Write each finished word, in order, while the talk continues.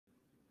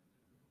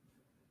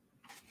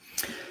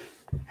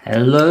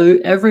Hello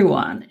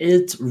everyone,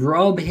 it's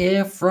Rob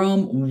here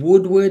from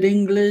Woodward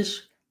English.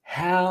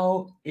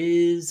 How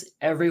is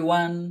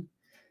everyone?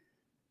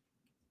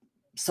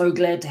 So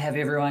glad to have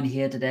everyone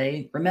here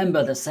today.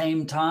 Remember, the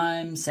same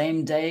time,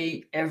 same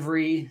day,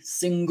 every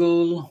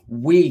single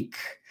week.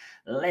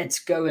 Let's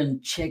go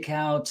and check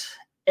out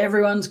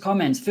everyone's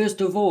comments.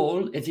 First of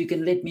all, if you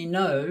can let me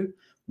know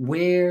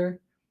where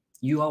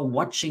you are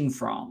watching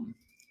from.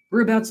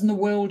 Whereabouts in the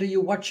world are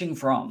you watching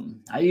from?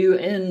 Are you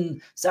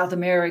in South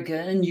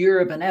America, in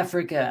Europe, in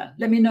Africa?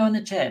 Let me know in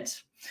the chat.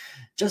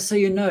 Just so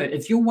you know,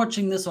 if you're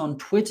watching this on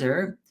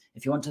Twitter,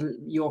 if you want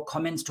your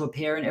comments to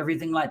appear and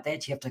everything like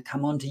that, you have to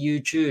come onto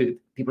YouTube.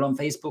 People on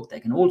Facebook,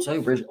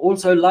 we're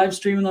also live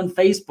streaming on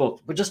Facebook.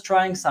 We're just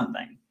trying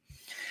something.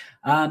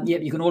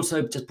 You can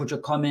also just put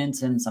your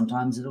comments and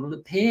sometimes it'll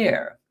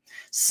appear.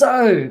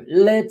 So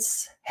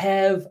let's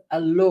have a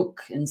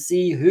look and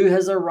see who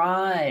has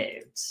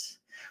arrived.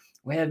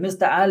 We have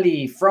Mr.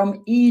 Ali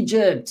from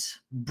Egypt.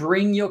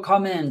 Bring your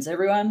comments,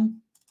 everyone.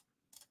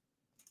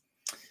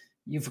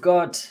 You've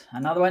got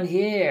another one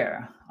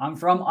here. I'm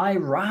from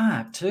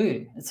Iraq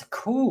too. It's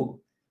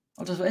cool.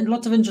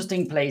 Lots of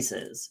interesting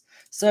places.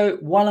 So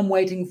while I'm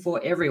waiting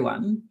for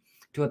everyone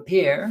to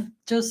appear,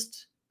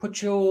 just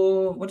put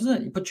your,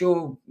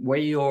 where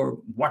you're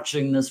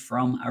watching this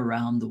from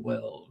around the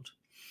world.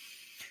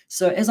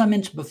 So as I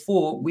mentioned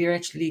before, we're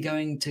actually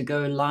going to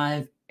go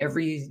live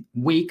every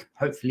week,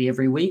 hopefully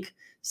every week,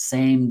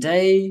 same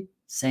day,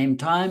 same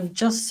time,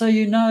 just so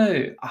you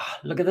know.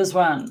 Look at this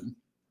one.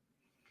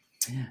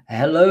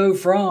 Hello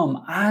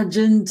from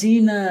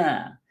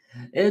Argentina.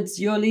 It's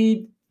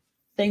Yoli.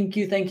 Thank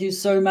you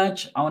so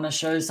much. I want to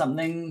show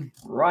something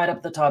right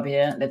up the top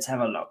here. Let's have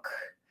a look.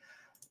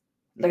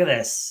 Look at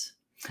this.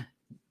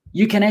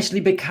 You can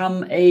actually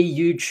become a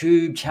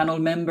YouTube channel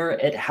member.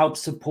 It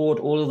helps support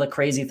all of the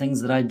crazy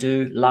things that I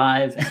do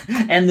live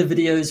and the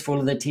videos for all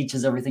of the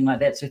teachers, everything like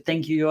that. So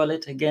thank you,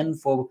 Yolit, again,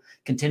 for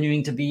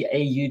continuing to be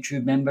a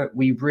YouTube member.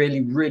 We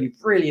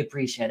really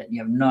appreciate it.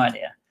 You have no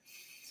idea.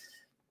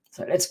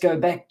 So let's go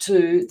back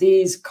to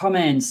these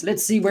comments.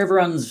 Let's see where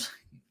everyone's...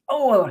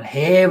 Oh,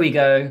 here we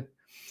go.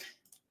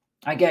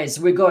 Okay,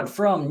 so we got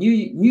from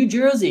New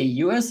Jersey,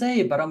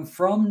 USA, but I'm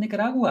from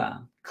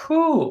Nicaragua.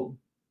 Cool.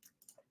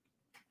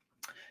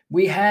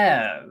 We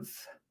have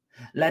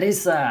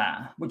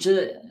Larissa,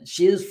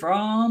 she is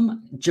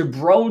from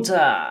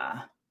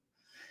Gibraltar.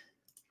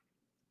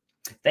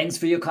 Thanks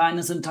for your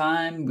kindness and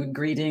time. Good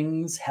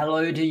greetings.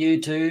 Hello to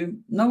you too.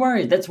 No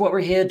worries. That's what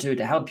we're here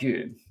to help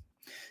you.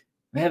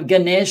 We have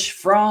Ganesh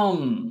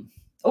from,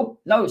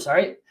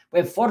 we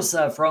have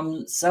Forza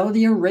from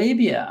Saudi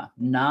Arabia.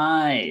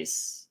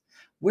 Nice.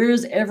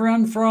 Where's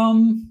everyone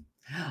from?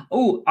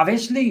 Oh, I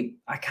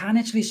can't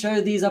actually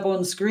show these up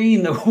on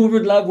screen. The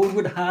Woodward Love,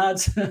 Woodward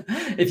Hearts.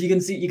 If you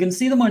can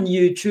see them on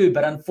YouTube,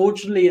 but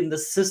unfortunately in the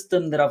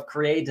system that I've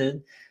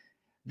created,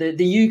 the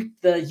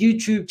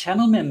YouTube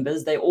channel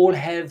members, they all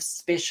have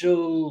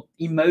special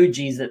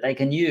emojis that they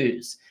can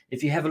use.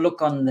 If you have a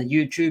look on the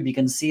YouTube, you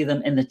can see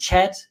them in the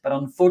chat, but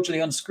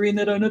unfortunately on screen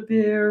they don't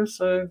appear.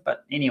 So,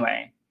 but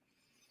anyway,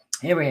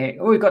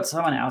 here we've got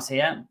someone else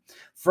here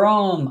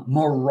from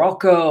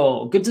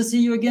Morocco. Good to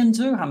see you again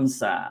too,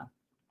 Hamza.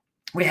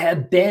 We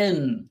have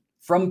Ben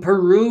from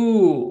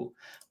Peru.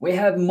 We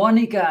have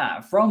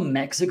Monica from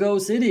Mexico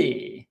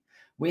City.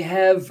 We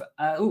have,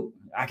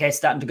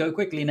 starting to go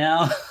quickly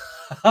now.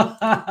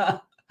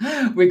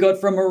 We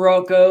got from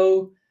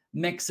Morocco,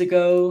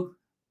 Mexico.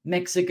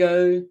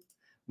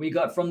 We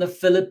got from the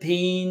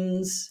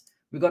Philippines.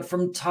 We got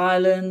from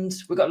Thailand.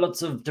 We got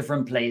lots of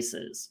different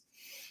places.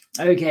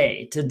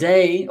 Okay,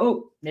 today,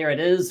 there it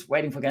is,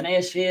 waiting for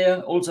Ganesh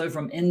here, also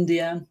from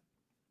India.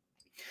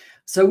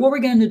 So what we're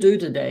going to do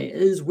today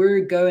is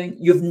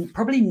you've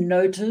probably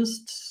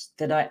noticed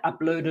that I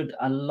uploaded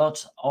a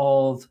lot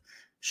of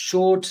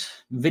short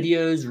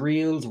videos,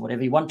 reels,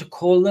 whatever you want to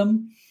call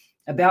them,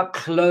 about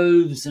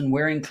clothes and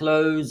wearing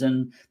clothes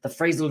and the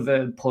phrasal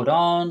verb put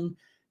on.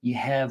 You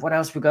have, what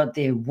else we got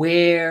there?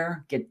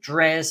 Wear, get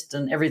dressed,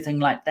 and everything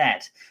like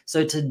that.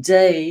 So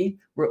today,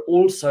 we're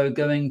also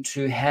going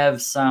to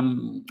have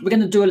we're going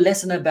to do a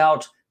lesson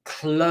about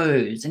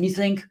clothes. And you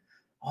think,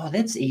 oh,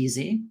 that's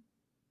easy.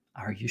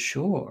 Are you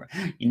sure?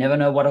 You never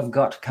know what I've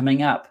got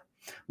coming up.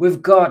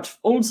 We've got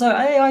also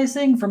AI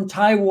Sing from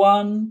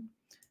Taiwan.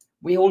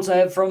 We also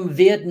have from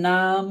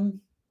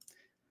Vietnam,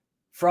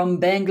 from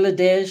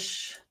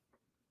Bangladesh,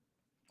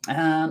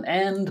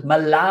 and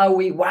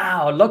Malawi.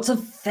 Wow, lots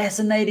of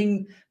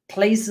fascinating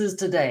places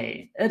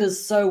today. It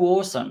is so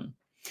awesome.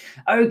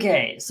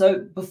 Okay, so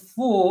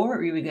before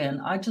we begin,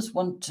 I just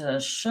want to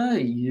show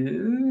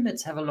you.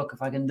 Let's have a look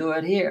if I can do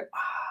it here.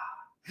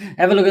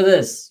 Have a look at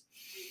this.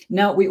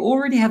 Now, we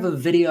already have a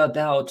video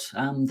about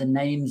the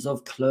names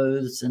of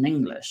clothes in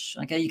English.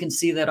 Okay, you can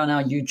see that on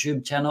our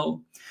YouTube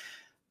channel.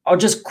 I'll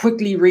just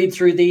quickly read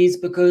through these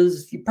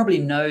because you probably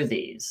know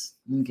these.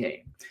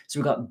 Okay, so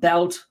we've got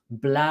belt,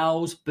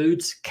 blouse,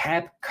 boots,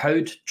 cap,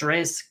 coat,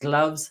 dress,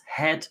 gloves,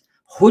 hat,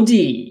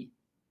 hoodie,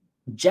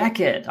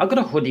 jacket. I've got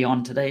a hoodie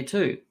on today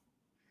too.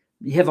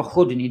 You have a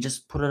hood and you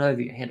just put it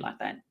over your head like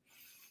that.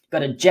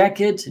 Got a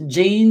jacket,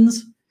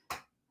 jeans.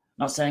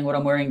 Not saying what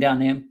I'm wearing down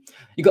there.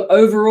 You got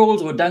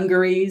overalls or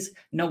dungarees.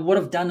 You know, what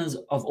I've done is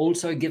I've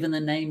also given the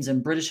names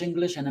in British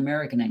English and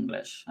American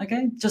English.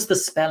 Okay, just the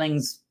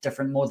spelling's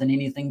different more than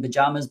anything.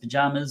 Pajamas,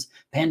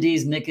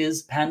 panties,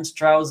 knickers, pants,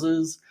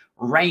 trousers,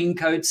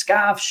 raincoat,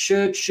 scarf,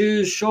 shirt,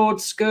 shoes,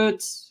 shorts,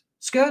 skirts.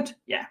 Skirt?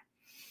 Yeah.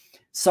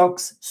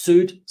 Socks,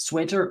 suit,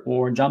 sweater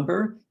or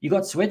jumper. You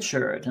got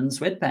sweatshirt and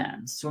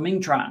sweatpants,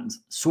 swimming trunks,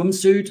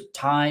 swimsuit,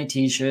 tie,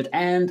 t-shirt,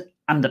 and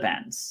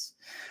underpants.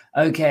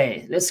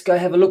 Okay, let's go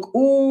have a look.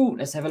 Ooh,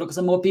 let's have a look at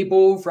some more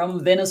people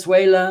from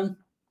Venezuela.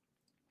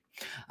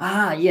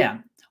 Ah, yeah,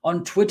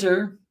 on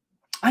Twitter.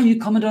 Ah, you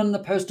commented on the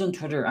post on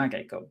Twitter.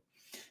 Okay, cool.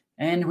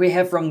 And we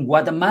have from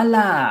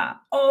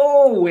Guatemala.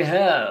 Oh, we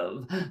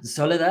have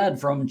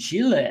Soledad from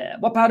Chile.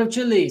 What part of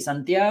Chile?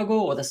 Santiago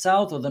or the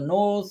south or the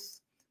north?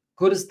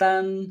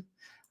 Kurdistan,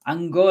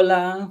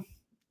 Angola.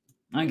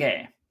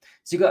 Okay.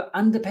 So you got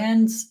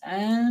underpants,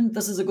 and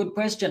this is a good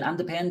question.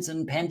 Underpants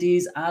and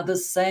panties are the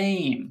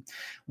same.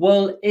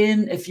 Well,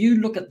 if you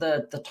look at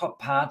the top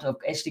part, I've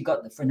actually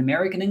got for in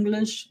American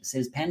English, it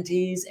says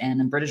panties,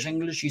 and in British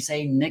English, you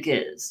say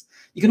knickers.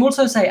 You can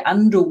also say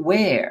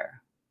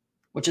underwear,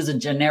 which is a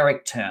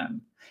generic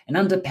term. And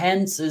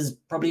underpants is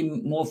probably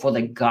more for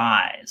the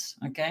guys,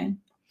 okay?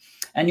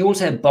 And you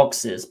also have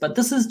boxers, but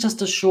this is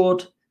just a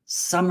short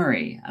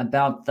summary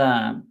about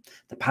the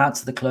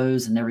parts of the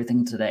clothes and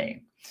everything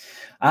today.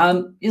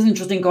 Here's an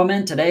interesting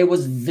comment. Today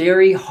was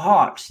very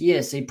hot.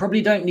 Yes, you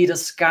probably don't need a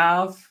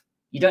scarf.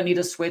 You don't need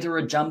a sweater or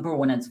a jumper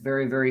when it's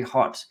very, very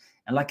hot.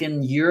 And like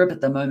in Europe at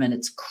the moment,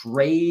 it's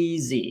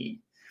crazy.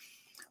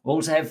 We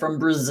also have from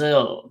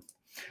Brazil.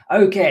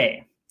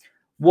 Okay,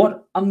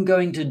 what I'm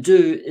going to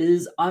do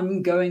is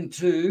I'm going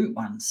to,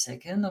 one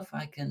second, if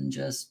I can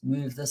just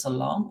move this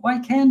along. Well, I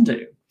can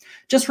do.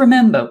 Just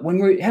remember, when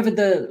we have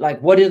the,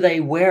 like, what are they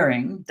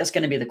wearing? That's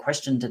going to be the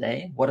question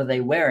today. What are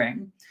they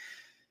wearing?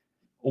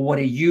 Or what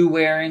are you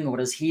wearing? Or what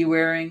is he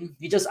wearing?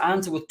 You just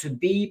answer with to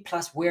be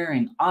plus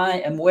wearing. I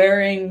am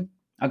wearing,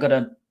 I got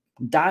a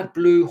dark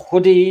blue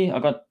hoodie. I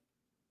got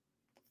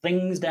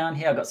things down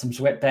here. I got some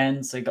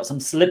sweatpants. I got some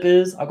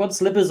slippers. I got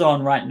slippers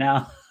on right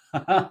now.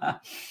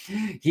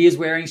 He is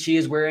wearing, she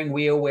is wearing,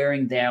 we are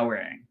wearing, they're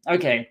wearing.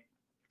 Okay.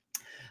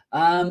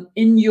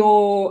 In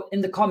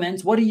the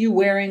comments, what are you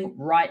wearing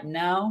right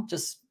now?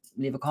 Just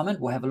leave a comment.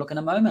 We'll have a look in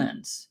a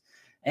moment.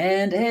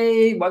 And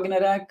hey,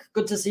 Waganadak,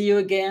 good to see you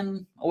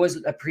again. Always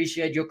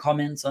appreciate your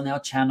comments on our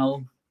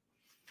channel.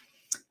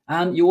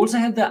 You also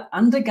have the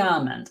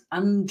undergarment.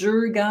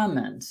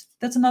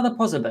 That's another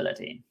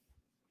possibility.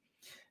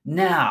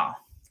 Now,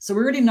 so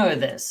we already know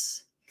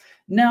this.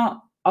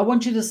 Now, I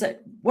want you to say,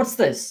 what's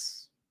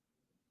this?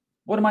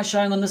 What am I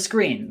showing on the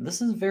screen?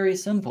 This is very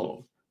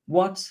simple.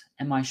 What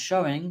am I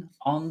showing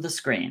on the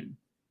screen?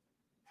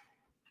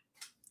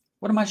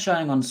 What am I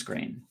showing on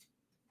screen?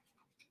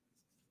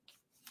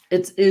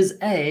 It is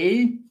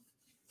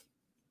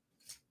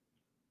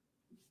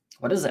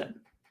what is it?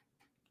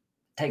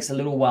 Takes a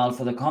little while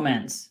for the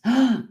comments.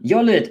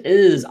 Yolit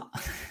is,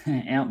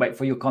 and wait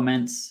for your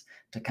comments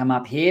to come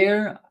up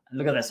here.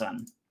 Look at this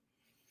one.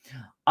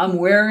 I'm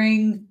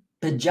wearing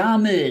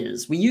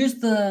pajamas. We use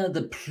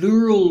the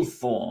plural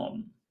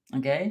form,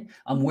 okay?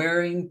 I'm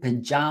wearing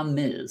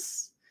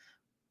pajamas.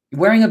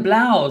 You're wearing a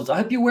blouse. I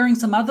hope you're wearing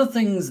some other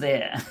things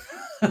there.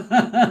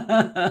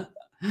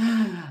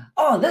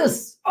 Oh,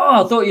 this.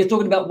 Oh, I thought you were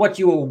talking about what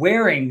you were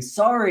wearing.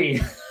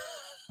 Sorry.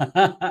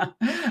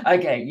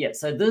 Okay, yeah,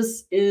 so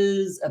this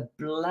is a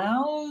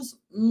blouse.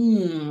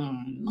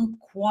 Not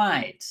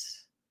quite.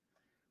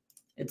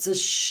 It's a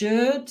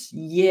shirt,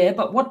 yeah,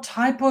 but what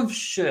type of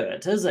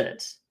shirt is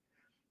it?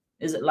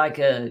 Is it like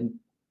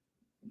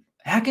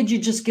how could you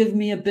just give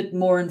me a bit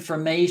more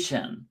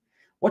information?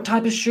 What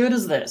type of shirt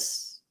is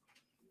this?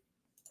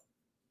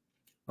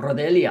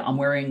 Rodelia, I'm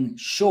wearing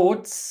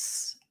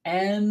shorts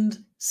and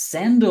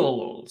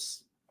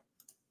sandals.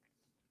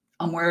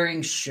 I'm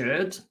wearing a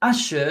shirt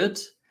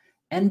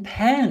and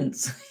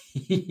pants.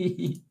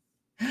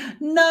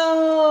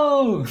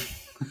 No!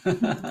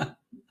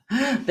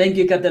 Thank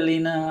you,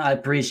 Catalina. I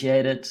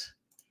appreciate it.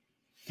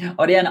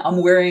 Oriana,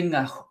 I'm wearing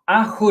a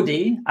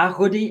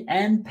hoodie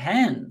and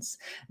pants.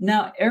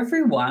 Now,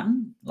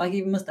 everyone, like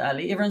even Mr.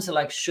 Ali, everyone's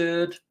like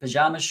shirt,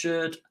 pajama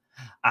shirt.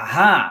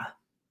 Aha!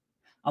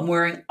 I'm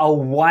wearing a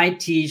white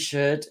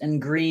t-shirt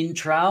and green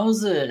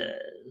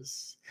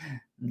trousers.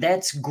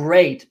 That's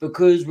great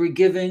because we're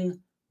giving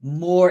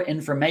more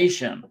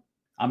information.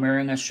 I'm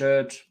wearing a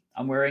shirt.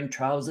 I'm wearing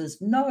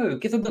trousers. No,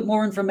 give a bit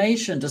more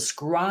information.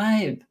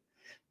 Describe.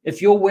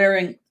 If you're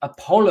wearing a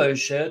polo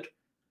shirt,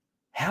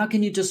 how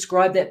can you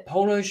describe that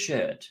polo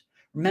shirt?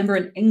 Remember,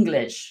 in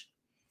English,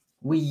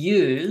 we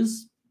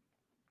use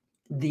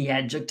the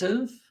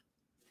adjective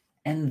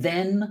and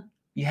then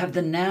you have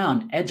the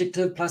noun,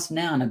 adjective plus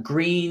noun, a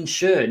green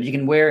shirt. You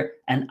can wear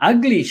an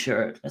ugly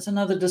shirt. That's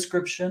another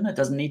description. It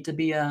doesn't need to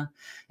be a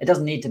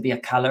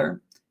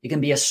color. It can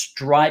be a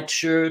striped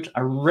shirt,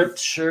 a ripped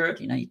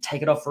shirt. You know, you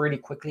take it off really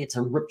quickly. It's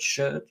a ripped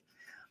shirt.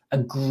 a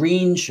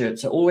green shirt.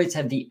 So always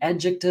have the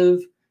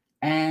adjective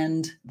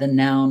and the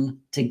noun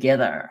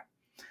together.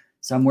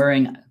 So I'm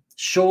wearing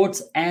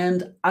shorts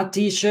and a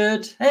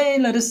t-shirt. Hey,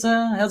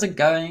 Larissa, how's it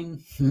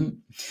going?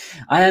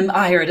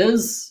 Here it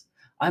is.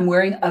 I'm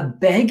wearing a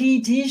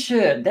baggy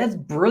t-shirt. That's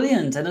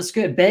brilliant. And a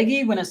skirt.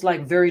 Baggy when it's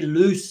like very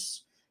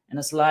loose. And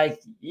it's like,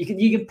 you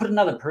can put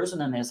another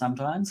person in there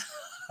sometimes.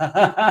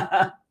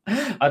 I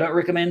don't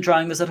recommend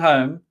trying this at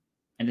home,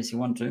 unless you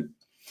want to.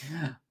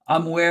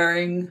 I'm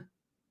wearing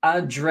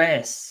a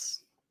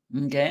dress.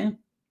 Okay.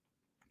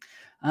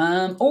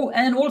 Oh,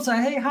 and also,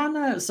 hey,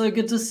 Hannah, so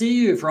good to see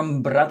you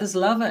from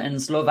Bratislava in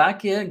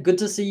Slovakia. Good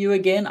to see you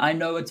again. I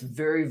know it's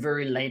very,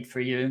 very late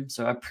for you,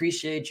 so I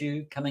appreciate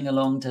you coming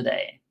along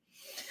today.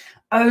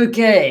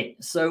 Okay,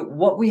 so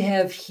what we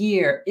have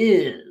here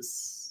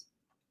is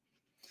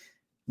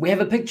we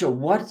have a picture.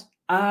 What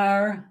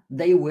are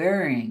they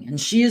wearing?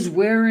 And she is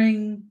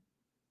wearing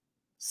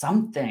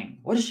something.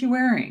 What is she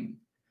wearing?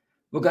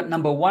 We've got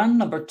number 1,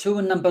 number 2,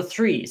 and number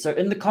 3. So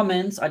in the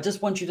comments, I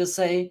just want you to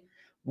say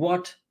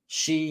what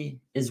she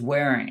is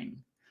wearing.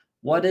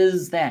 What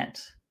is that?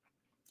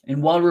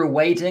 And while we're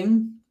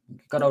waiting,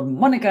 got old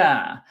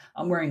Monica.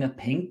 I'm wearing a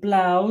pink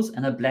blouse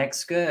and a black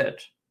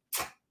skirt.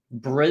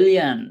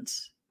 Brilliant.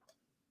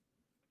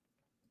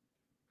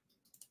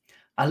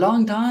 A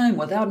long time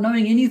without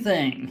knowing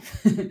anything.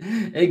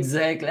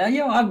 Exactly.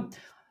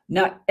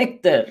 Now,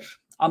 Hector,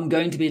 I'm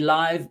going to be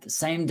live the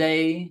same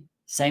day,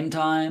 same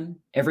time,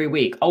 every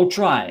week. I'll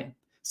try.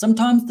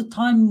 Sometimes the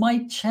time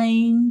might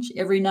change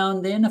every now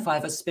and then if I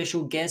have a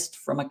special guest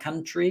from a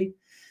country,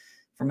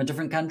 from a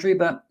different country,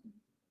 but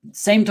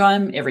same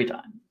time, every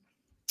time.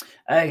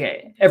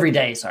 Okay, every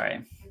day,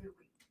 sorry.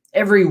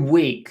 Every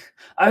week.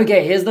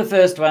 Okay, here's the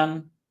first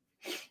one.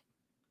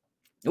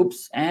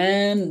 Oops,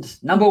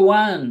 and number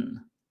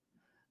 1,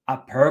 a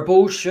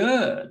purple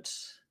shirt.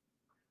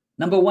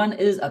 Number 1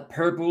 is a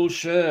purple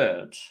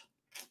shirt.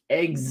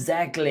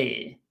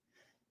 Exactly.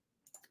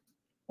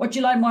 What do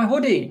you like my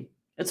hoodie?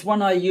 It's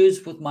one I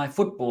use with my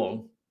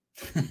football.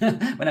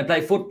 When I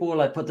play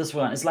football, I put this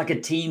one. It's like a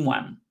team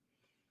one.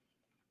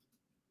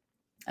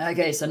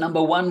 Okay, so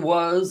number 1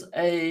 was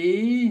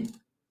a...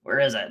 Where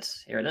is it?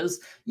 Here it is.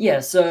 Yeah,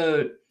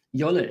 so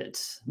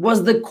Yolit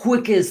was the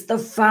quickest, the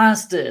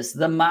fastest,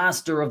 the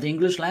master of the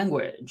English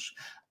language.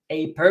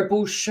 A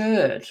purple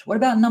shirt. What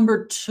about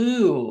number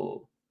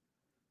 2?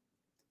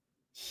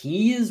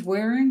 He is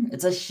wearing,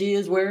 it's a she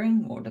is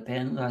wearing, or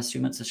depends, I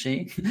assume it's a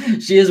she.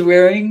 She is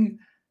wearing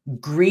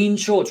green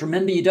shorts.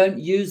 Remember, you don't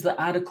use the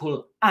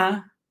article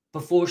a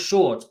before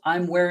shorts.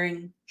 I'm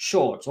wearing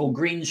shorts or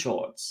green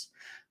shorts.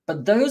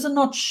 But those are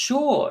not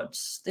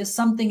shorts. There's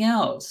something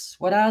else.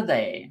 What are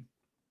they?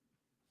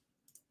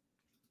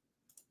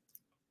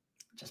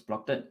 Just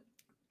blocked it.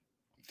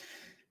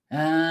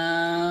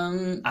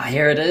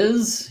 Here it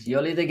is.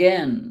 Yolit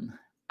again.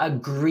 A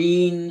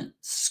green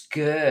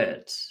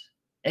skirt.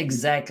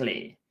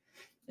 Exactly.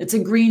 It's a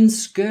green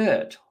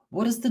skirt.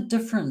 What is the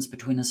difference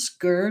between a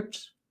skirt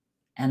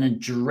and a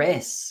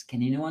dress?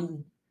 Can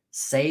anyone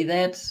say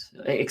that?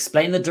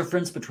 Explain the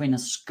difference between a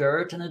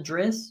skirt and a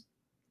dress?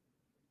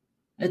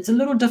 It's a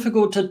little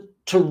difficult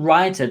to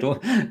write it, or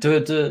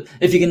to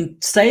if you can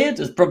say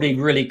it, it's probably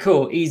really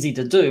cool, easy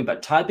to do,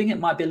 but typing it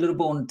might be a little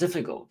more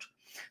difficult.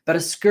 But a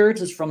skirt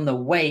is from the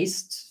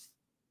waist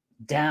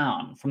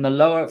down, from the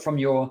lower, from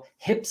your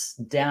hips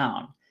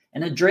down,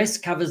 and a dress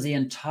covers the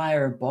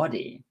entire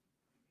body.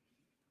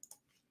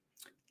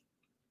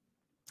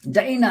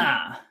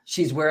 Dana,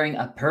 she's wearing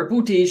a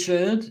purple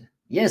t-shirt.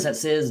 Yes, it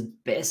says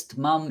best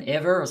mum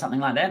ever or something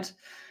like that.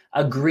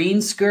 A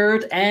green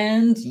skirt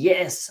and,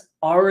 yes,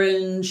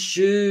 orange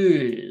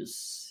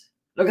shoes.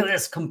 Look at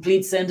this,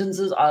 complete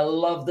sentences. I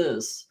love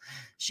this.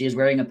 She is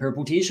wearing a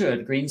purple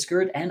t-shirt, green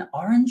skirt, and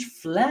orange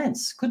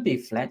flats. Could be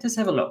flat. Let's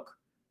have a look.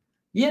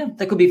 Yeah,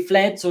 they could be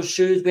flats or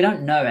shoes. We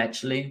don't know,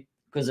 actually,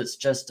 because it's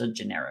just a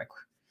generic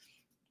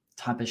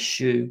type of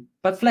shoe.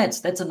 But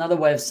flats, that's another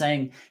way of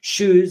saying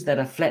shoes that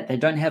are flat. They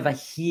don't have a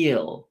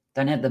heel,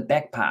 don't have the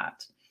back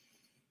part.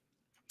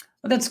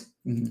 Well,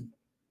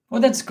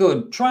 that's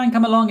good. Try and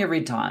come along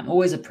every time.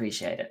 Always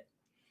appreciate it.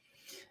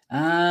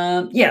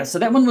 Yeah, so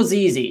that one was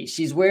easy.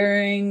 She's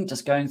wearing,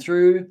 just going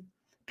through,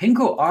 pink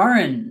or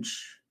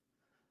orange.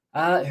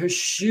 Her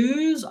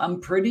shoes, I'm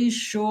pretty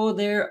sure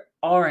they're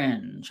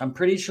orange.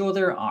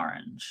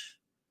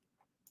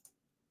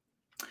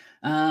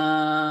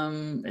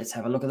 Let's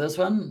have a look at this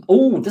one.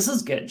 Oh, this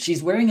is good.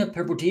 She's wearing a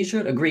purple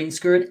t-shirt, a green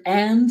skirt,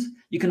 and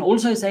you can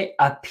also say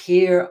a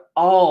pair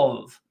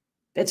of.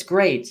 That's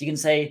great. You can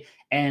say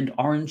and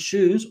orange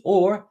shoes,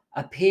 or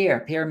a pair.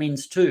 Pair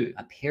means 2.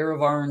 A pair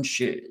of orange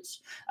shoes.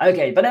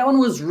 Okay, but that one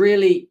was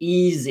really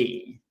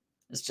easy.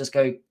 Let's just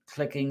go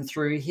clicking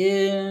through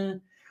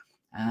here.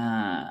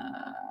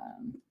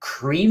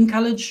 Cream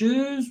colored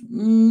shoes.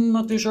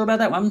 Not too sure about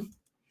that one.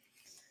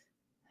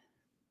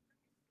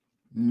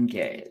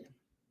 Okay.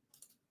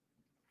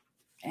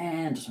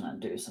 And just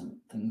want to do some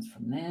things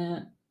from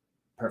there.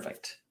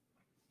 Perfect.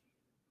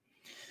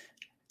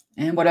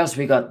 And what else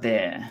we got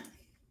there?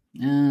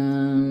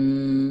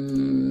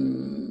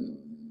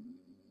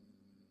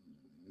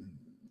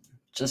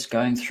 Just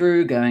going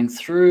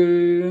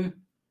through.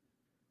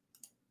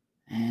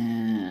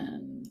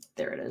 And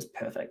there it is,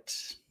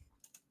 perfect.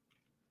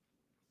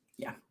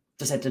 Yeah,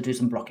 just had to do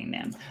some blocking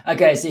there.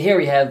 Okay, so here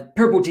we have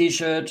purple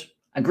t-shirt,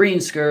 a green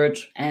skirt,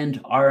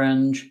 and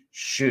orange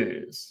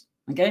shoes.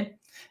 Okay,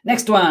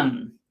 next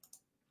one.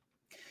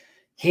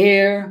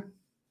 Here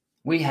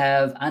we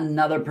have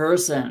another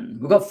person.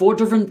 We've got 4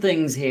 different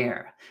things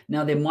here.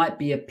 Now there might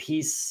be a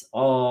piece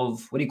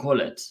of, what do you call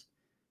it?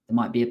 There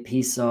might be a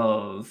piece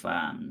of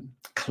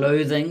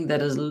clothing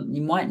that is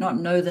you might not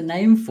know the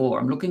name for.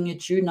 I'm looking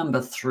at you,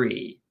 number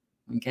 3.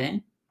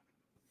 Okay,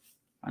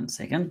 1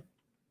 second.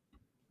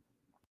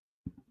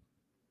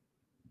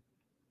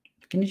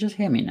 Can you just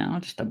hear me now?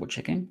 Just double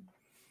checking.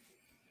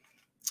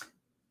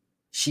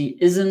 She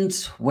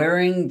isn't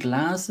wearing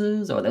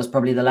glasses. Oh, that's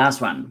probably the last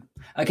one.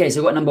 Okay, so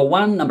we've got number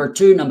 1, number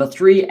 2, number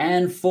 3,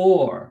 and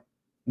 4.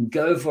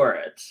 Go for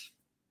it.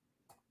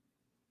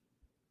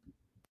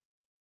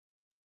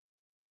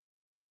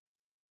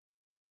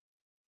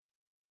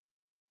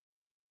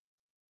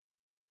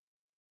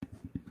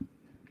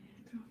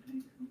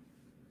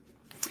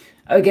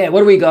 Okay,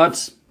 what do we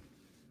got?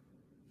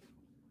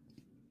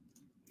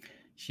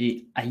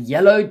 A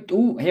yellow,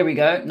 oh, here we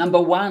go. Number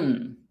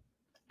 1,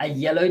 a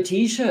yellow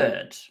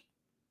t-shirt.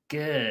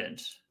 Good.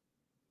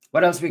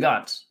 What else we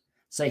got?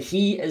 So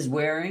he is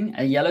wearing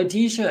a yellow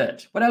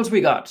t-shirt. What else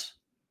we got?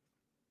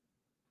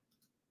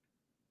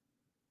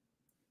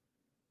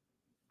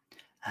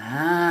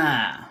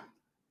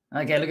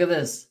 Okay, look at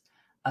this.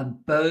 A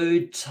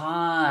bow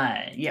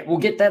tie. Yeah, we'll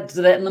get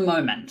to that in a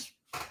moment.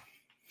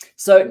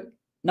 So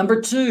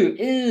number 2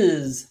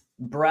 is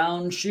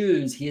brown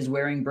shoes. He is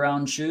wearing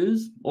brown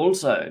shoes.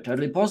 Also,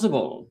 totally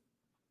possible.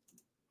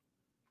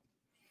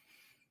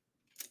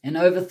 And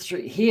over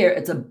here,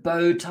 it's a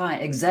bow tie.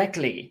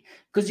 Exactly.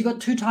 Because you've got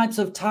 2 types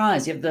of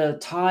ties. You have the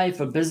tie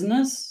for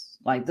business,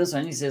 like this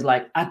one. He says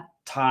like a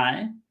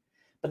tie.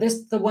 But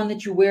that's the one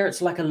that you wear.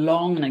 It's like a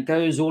long and it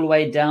goes all the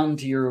way down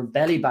to your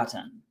belly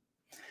button.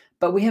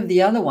 But we have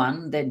the other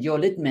one that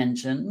Yolit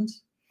mentioned.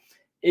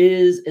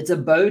 It's a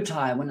bow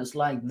tie when it's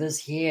like this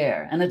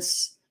here. And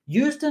it's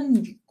used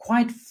in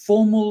quite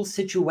formal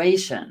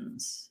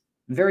situations,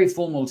 very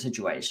formal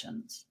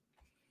situations.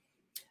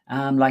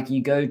 Like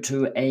you go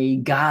to a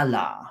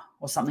gala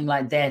or something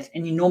like that,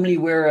 and you normally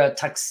wear a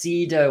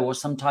tuxedo or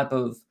some type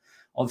of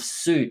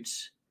suit.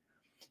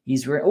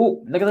 He's wearing,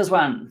 oh, look at this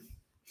one.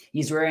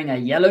 He's wearing a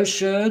yellow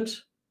shirt,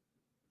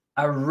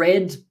 a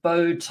red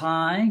bow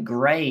tie.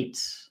 Great.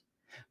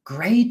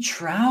 Gray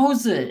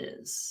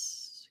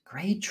trousers.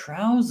 Gray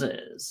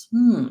trousers.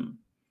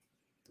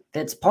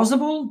 That's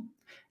possible.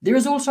 There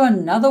is also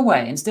another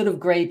way. Instead of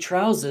gray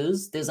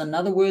trousers, there's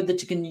another word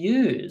that you can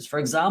use. For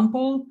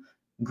example,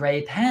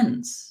 gray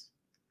pants.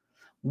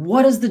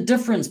 What is the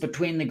difference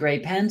between the gray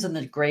pants and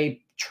the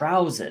gray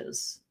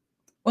trousers?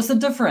 What's the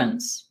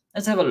difference?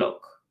 Let's have a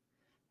look.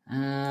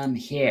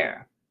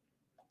 Here.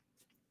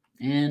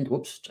 And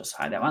whoops, just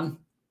hide that one.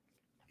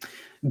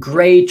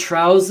 Gray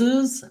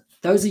trousers,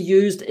 those are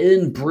used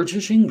in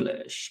British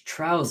English,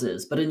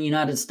 trousers. But in the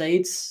United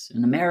States,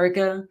 in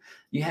America,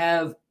 you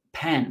have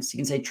pants. You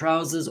can say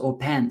trousers or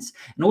pants.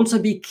 And also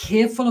be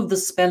careful of the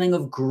spelling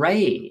of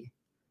gray.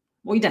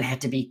 Well, you don't have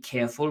to be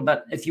careful,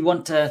 but if you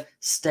want to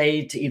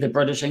stay to either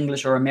British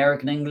English or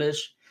American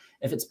English,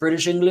 if it's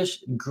British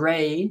English,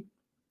 gray,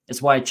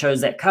 that's why I chose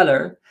that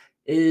color,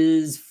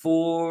 is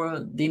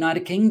for the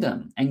United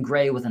Kingdom, and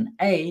gray with an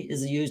A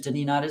is used in the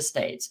United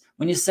States.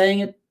 When you're saying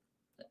it,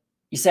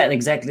 you say it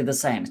exactly the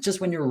same. It's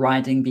just when you're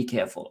writing, be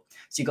careful.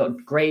 So you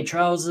got gray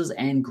trousers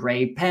and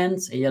gray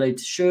pants, a yellow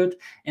shirt,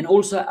 and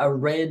also a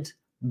red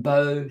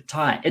bow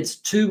tie. It's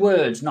 2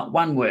 words, not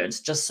 1 word,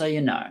 just so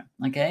you know,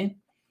 okay?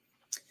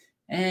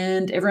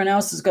 And everyone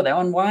else has got that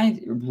one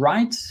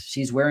right.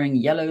 She's wearing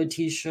yellow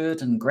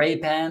t-shirt and gray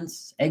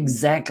pants.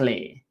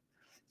 Exactly.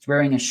 She's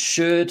wearing a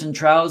shirt and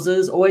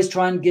trousers. Always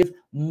try and give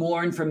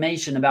more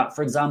information about,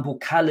 for example,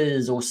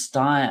 colors or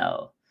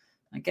style.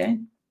 Okay.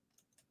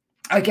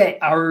 Okay,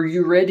 are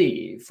you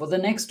ready for the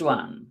next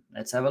one?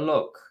 Let's have a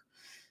look.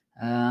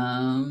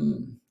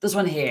 This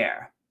one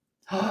here.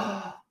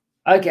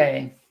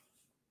 Okay.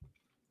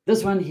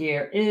 This one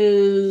here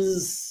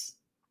is...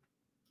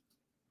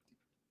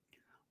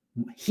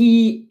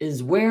 He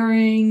is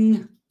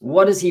wearing...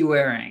 What is he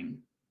wearing?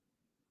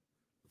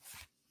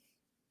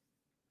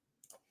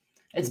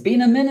 It's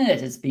been a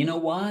minute. It's been a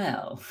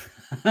while.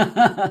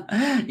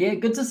 Yeah,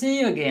 good to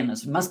see you again.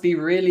 It must be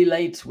really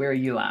late where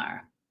you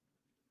are.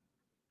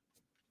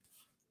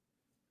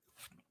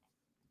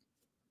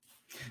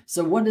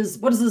 So what is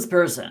this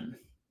person?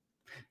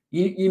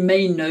 You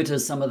may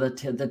notice some of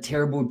the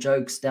terrible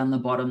jokes down the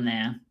bottom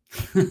there.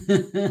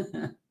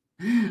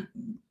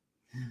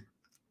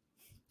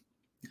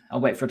 I'll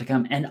wait for it to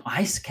come. An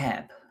ice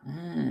cap.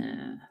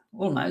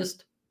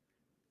 Almost.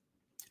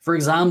 For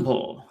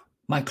example,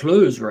 my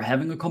clothes were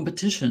having a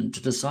competition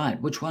to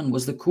decide which one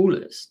was the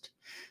coolest.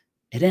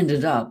 It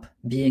ended up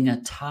being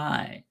a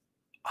tie.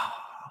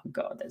 Oh,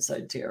 God, that's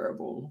so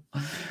terrible.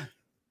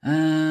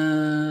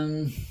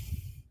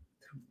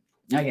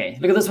 Okay,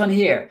 look at this one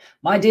here.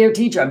 My dear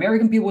teacher,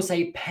 American people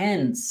say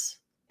pants,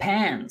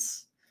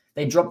 pants.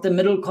 They drop the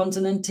middle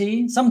consonant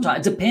T.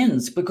 Sometimes, it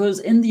depends, because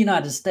in the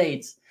United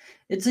States,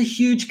 it's a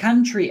huge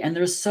country and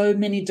there's so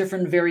many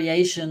different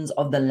variations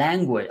of the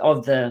language,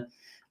 of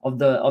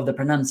the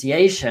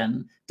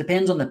pronunciation.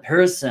 Depends on the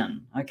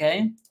person,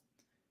 okay?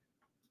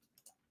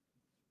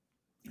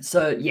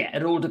 So yeah,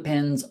 it all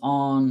depends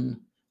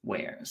on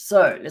where.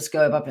 So let's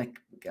go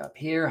up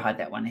here, hide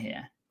that one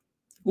here.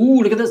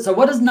 Ooh, look at this. So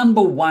what is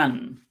number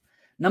one?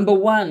 Number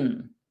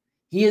one,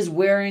 he is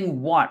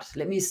wearing what?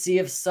 Let me see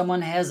if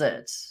someone has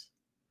it.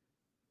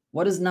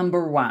 What is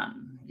number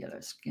one? Yellow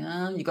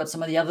skin. You got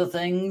some of the other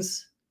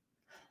things?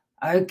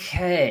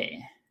 Okay.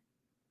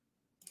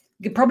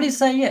 You could probably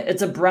say, yeah,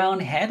 it's a brown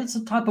hat. It's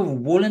a type of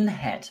woolen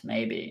hat,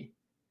 maybe.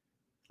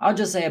 I'll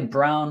just say a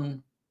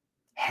brown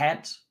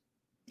hat.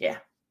 Yeah.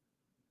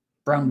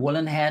 Brown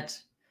woolen hat.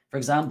 For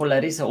example,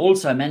 Larissa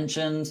also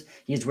mentioned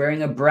he's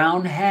wearing a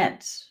brown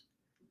hat.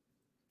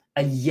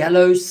 A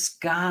yellow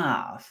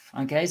scarf.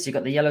 Okay, so you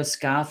got the yellow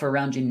scarf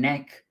around your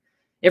neck.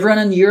 Everyone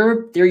in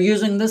Europe, they're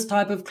using this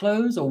type of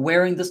clothes or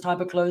wearing this type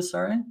of clothes,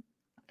 sorry?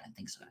 I don't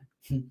think so.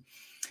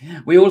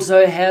 We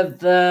also have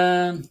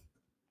the,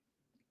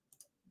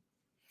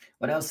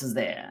 what else is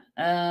there?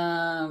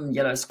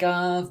 Yellow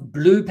scarf,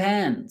 blue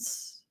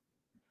pants,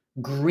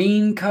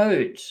 green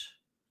coat.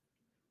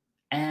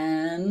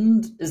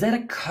 And is that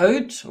a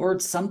coat or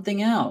it's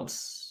something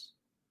else?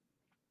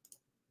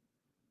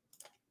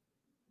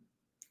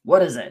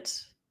 What is it?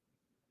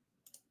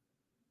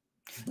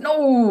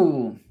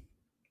 No!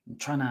 I'm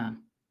trying to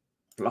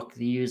block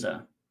the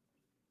user.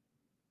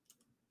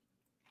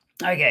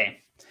 Okay,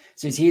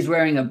 so he's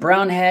wearing a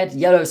brown hat,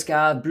 yellow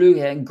scarf, blue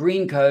hair,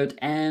 green coat,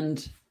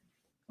 and,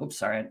 oops,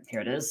 sorry, here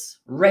it is.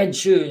 Red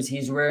shoes.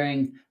 He's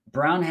wearing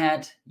brown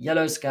hat,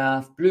 yellow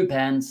scarf, blue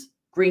pants,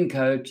 green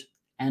coat,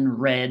 and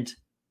red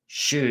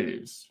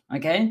shoes.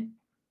 Okay?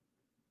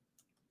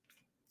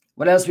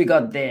 What else we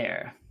got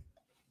there?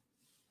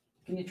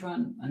 Can you try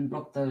and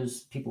unblock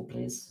those people,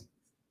 please?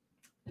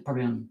 They're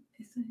probably on.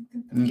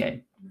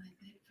 Okay.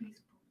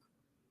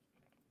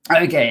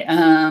 Okay.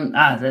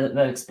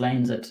 That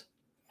explains it.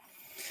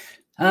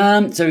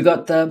 So we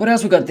got the, what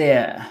else we got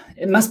there?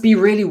 It must be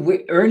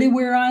really early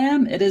where I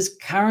am. It is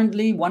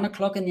currently 1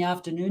 o'clock in the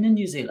afternoon in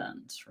New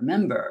Zealand.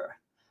 Remember,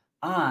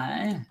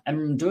 I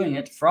am doing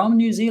it from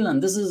New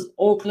Zealand. This is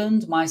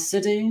Auckland, my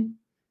city,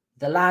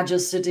 the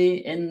largest city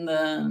in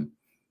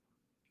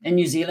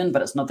New Zealand,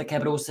 but it's not the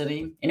capital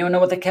city. Anyone know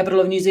what the capital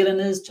of New Zealand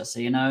is? Just so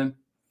you know.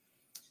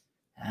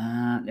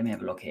 Let me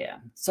have a look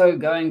here. So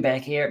going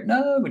back here.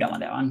 No, we don't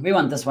want that one. We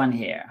want this one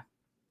here.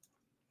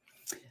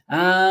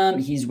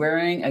 He's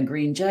wearing a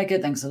green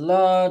jacket. Thanks a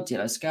lot.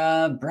 Yellow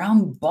scarf.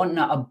 Brown bonnet.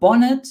 Now, a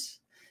bonnet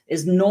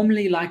is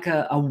normally like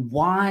a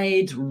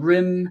wide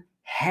rim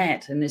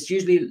hat. And it's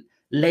usually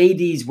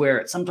ladies wear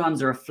it. Sometimes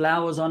there are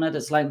flowers on it.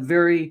 It's like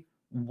very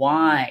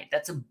wide.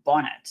 That's a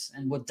bonnet.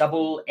 And with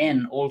double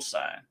N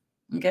also.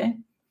 Okay.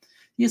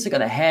 He's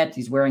got a hat.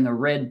 He's wearing a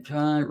red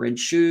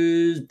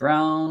shoes,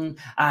 brown.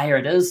 Here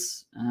it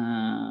is.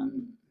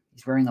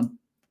 He's wearing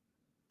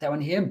that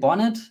one here,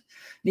 bonnet.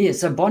 Yeah,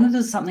 so bonnet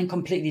is something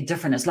completely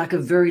different. It's like a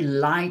very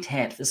light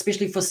hat,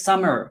 especially for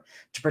summer,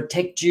 to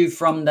protect you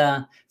from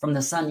the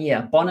sun.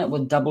 Yeah, bonnet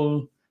with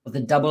a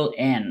double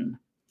N.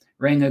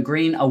 Wearing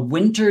a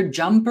winter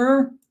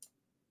jumper.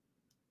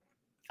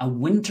 A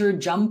winter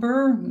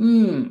jumper.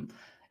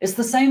 It's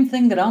the same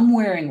thing that I'm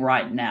wearing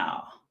right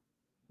now.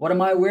 What am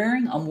I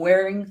wearing? I'm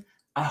wearing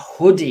a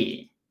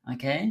hoodie,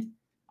 okay?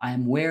 I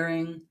am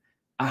wearing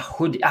a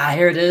hoodie.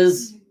 Here it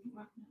is.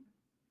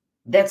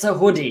 That's a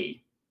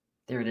hoodie.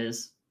 There it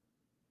is.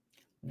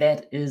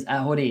 That is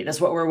a hoodie.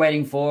 That's what we're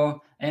waiting for.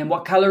 And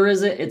what color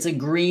is it? It's a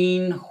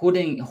green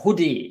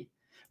hoodie.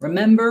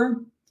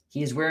 Remember,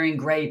 he's wearing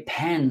gray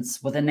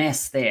pants with an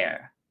S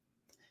there.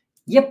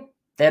 Yep,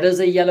 that is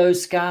a yellow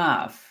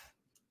scarf.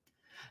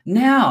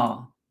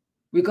 Now,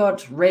 we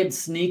got red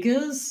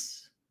sneakers,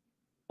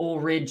 or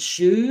red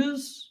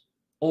shoes,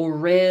 or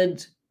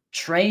red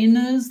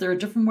trainers. There are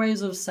different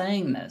ways of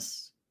saying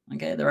this.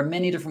 Okay, there are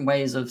many different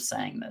ways of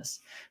saying this.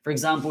 For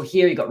example,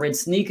 here you got red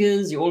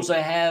sneakers. You also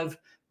have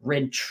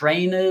red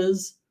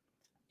trainers.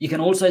 You can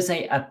also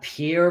say a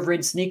pair of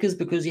red sneakers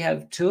because you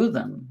have two of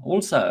them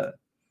also.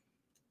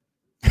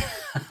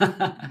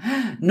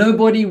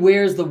 Nobody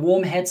wears the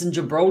warm hats in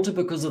Gibraltar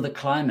because of the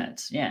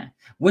climate. Yeah,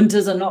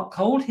 winters are not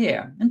cold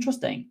here.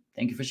 Interesting.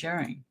 Thank you for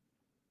sharing.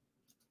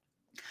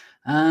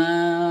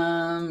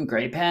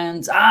 Gray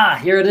pants.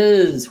 Here it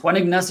is. Juan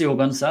Ignacio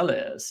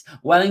Gonzalez,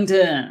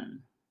 Wellington.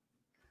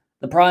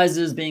 The prize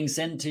is being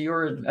sent to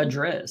your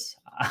address.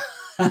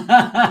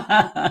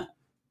 How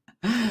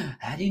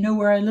do you know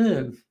where I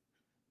live?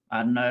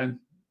 I don't know.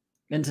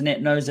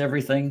 Internet knows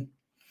everything.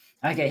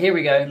 Okay, here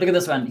we go. Look at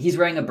this one. He's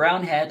wearing a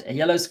brown hat, a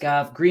yellow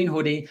scarf, green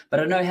hoodie, but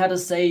I don't know how to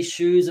say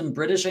shoes in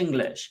British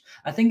English.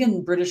 I think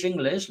in British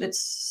English, let's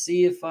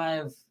see if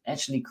I've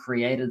actually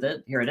created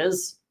it. Here it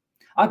is.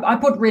 I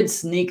put red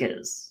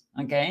sneakers,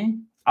 okay?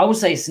 I will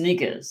say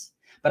sneakers,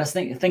 But I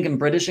think in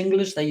British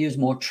English, they use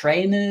more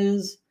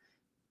trainers.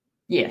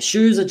 Yeah,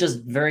 shoes are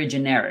just very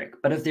generic.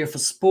 But if they're for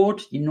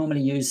sport, you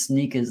normally use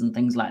sneakers and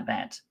things like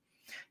that.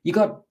 You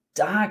got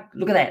dark,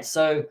 look at that.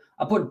 So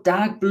I put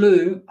dark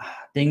blue,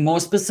 being more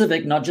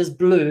specific, not just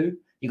blue.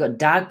 You got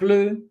dark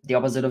blue. The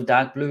opposite of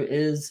dark blue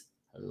is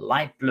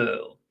light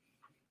blue.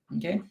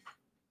 Okay.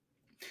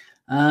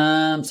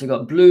 So you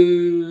got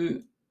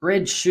blue,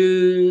 red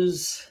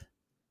shoes.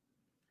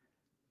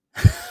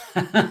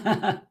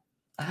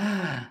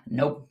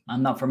 Nope,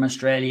 I'm not from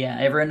Australia.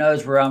 Everyone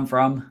knows where I'm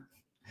from.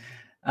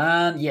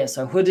 Yeah,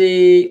 so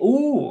hoodie.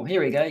 Oh,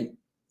 here we go.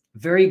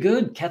 Very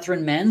good.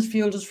 Catherine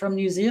Mansfield is from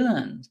New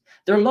Zealand.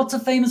 There are lots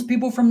of famous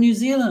people from New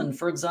Zealand.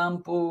 For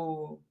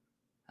example,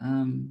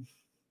 I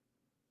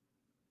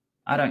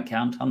don't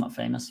count. I'm not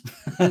famous.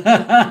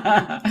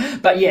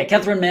 But yeah,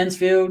 Catherine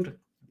Mansfield.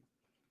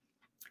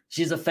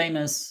 She's a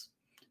famous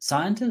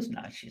scientist.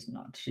 No, she's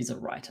not. She's a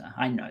writer.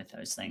 I know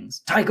those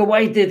things. Taika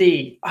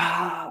Waititi.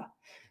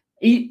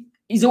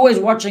 He's always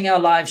watching our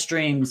live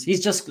streams. He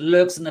just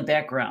lurks in the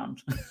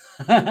background.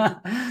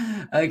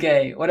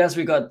 Okay, what else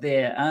we got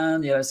there?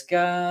 Yellow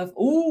scarf.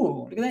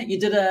 Oh, look at that. You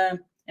did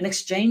an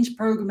exchange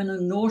program in the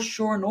North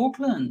Shore in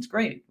Auckland.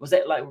 Great. Was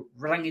that like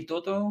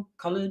Rangitoto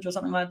College or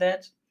something like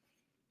that?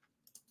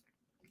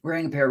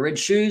 Wearing a pair of red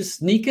shoes,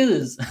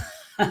 sneakers.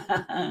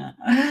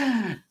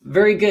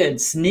 Very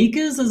good.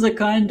 Sneakers is a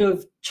kind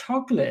of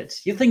chocolate.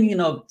 You're thinking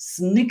of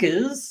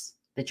Snickers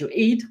that you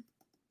eat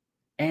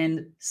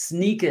and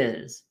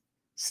sneakers.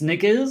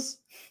 Snickers,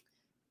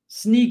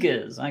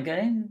 sneakers,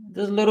 okay?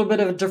 There's a little bit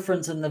of a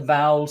difference in the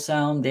vowel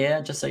sound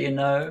there, just so you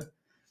know.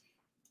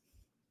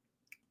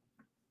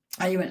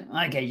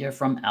 Okay, you're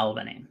from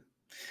Albany.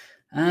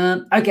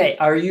 Okay,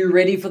 are you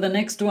ready for the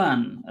next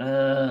one?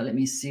 Let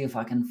me see if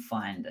I can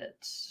find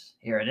it.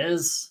 Here it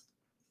is.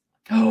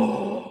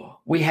 Oh,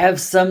 we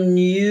have some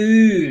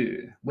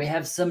new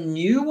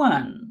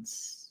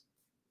ones.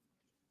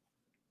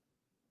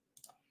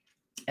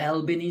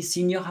 Albany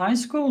Senior High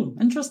School.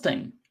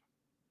 Interesting.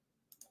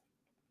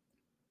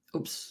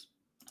 Oops.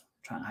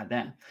 Try and hide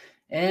that.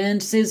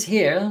 And says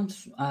here,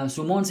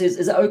 Simone says,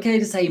 is it okay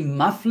to say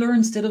muffler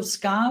instead of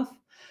scarf?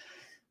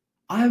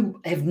 I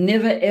have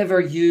never ever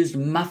used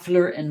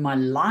muffler in my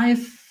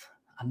life.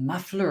 A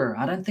muffler.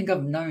 I don't think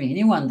I've known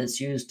anyone that's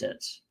used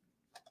it.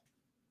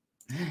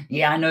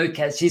 Yeah, I know,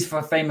 Kat. She's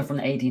famous from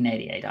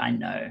 1888. I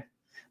know.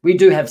 We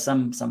do have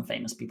some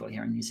famous people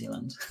here in New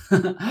Zealand.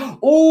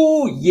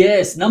 Oh,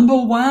 yes. Number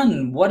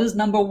one. What is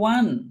number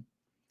one?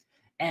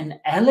 An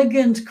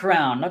elegant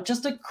crown. Not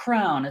just a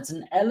crown. It's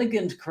an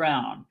elegant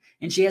crown.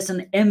 And she has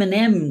some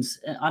M&Ms.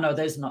 I know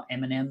those are not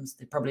M&Ms.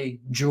 They're probably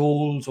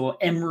jewels or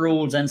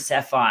emeralds and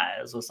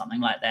sapphires or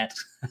something like that.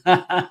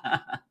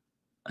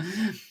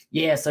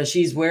 Yeah, so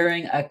she's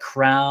wearing a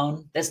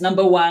crown. That's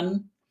number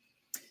one.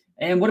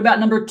 And what about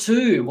number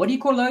two? What do you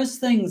call those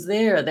things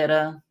there that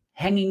are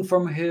hanging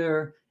from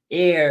her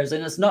ears?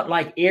 And it's not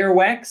like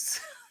earwax.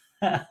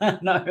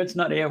 No, it's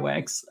not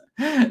earwax.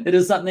 It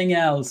is something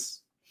else.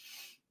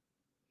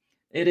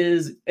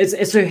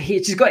 It's her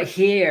hair. She's got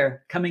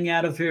hair coming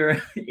out of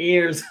her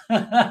ears.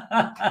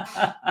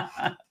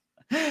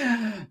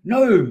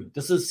 No,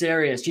 this is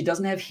serious. She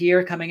doesn't have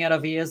hair coming out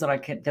of ears that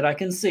I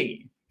can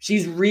see.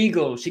 She's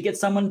regal. She gets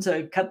someone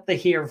to cut the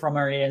hair from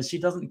her ears.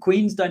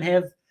 Queens don't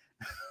have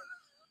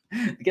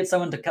get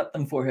someone to cut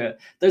them for her.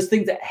 Those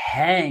things that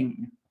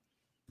hang.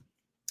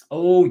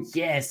 Oh,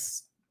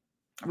 yes.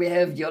 We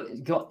have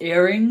your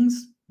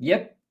earrings.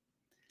 Yep.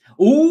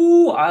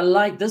 Oh, I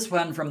like this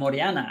one from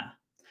Oriana.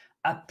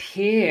 A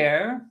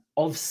pair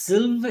of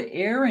silver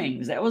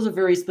earrings. That was a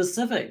very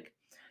specific.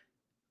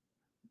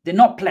 They're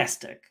not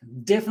plastic.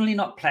 Definitely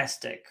not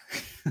plastic.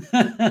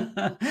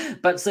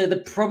 But so they're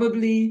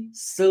probably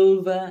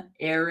silver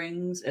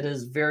earrings. It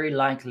is very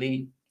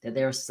likely that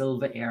they're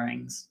silver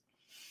earrings.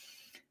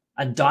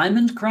 A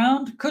diamond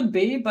crown? Could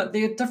be, but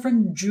they're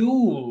different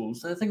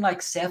jewels. They're things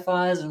like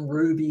sapphires and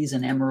rubies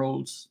and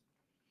emeralds.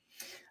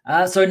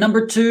 So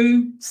number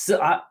two,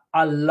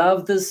 I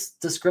love this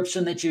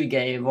description that you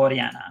gave,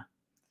 Oriana.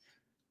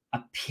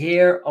 A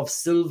pair of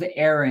silver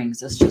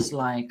earrings. It's just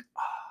like,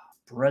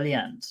 oh,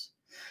 brilliant.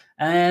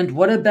 And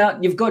what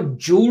about, you've got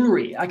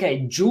jewelry.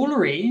 Okay,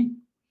 jewelry.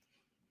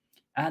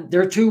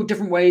 There are two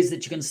different ways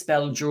that you can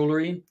spell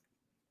jewelry.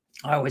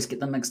 I always get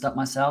them mixed up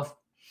myself.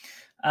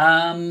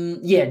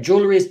 Yeah,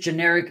 jewelry is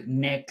generic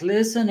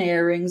necklace and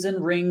earrings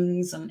and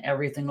rings and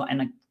everything.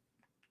 And a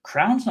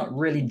crown's not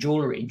really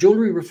jewelry.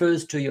 Jewelry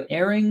refers to your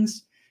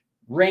earrings,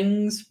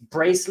 rings,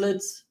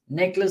 bracelets,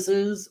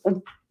 necklaces.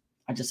 Oh,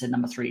 I just said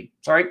number three.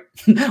 Sorry.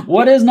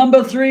 What is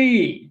number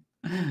three?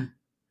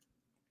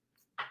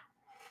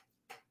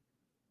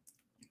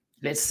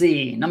 Let's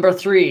see. Number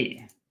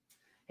three.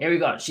 Here we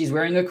go. She's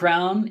wearing a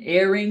crown,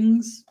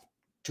 earrings,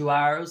 2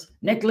 hours,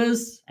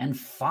 necklace, and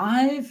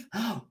 5.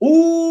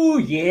 Oh,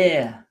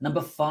 yeah.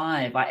 Number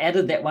 5. I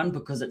added that one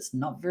because it's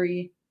not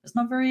very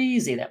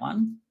easy, that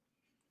one.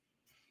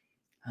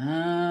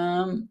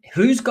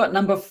 Who's got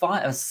number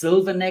 5? A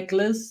silver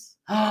necklace.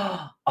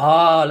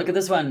 Oh, look at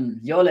this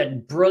one.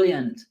 Yolet,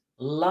 brilliant.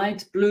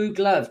 light blue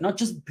gloves, not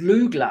just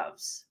blue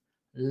gloves,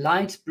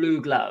 light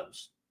blue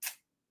gloves.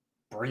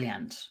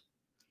 Brilliant.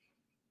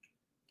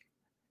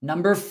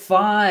 Number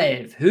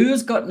 5.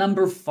 Who's got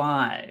number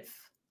 5?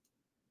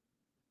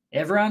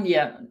 Everyone?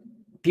 Yeah.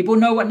 People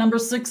know what number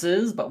 6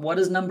 is, but what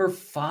is number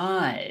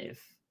 5?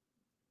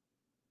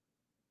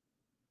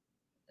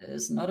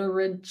 It's not a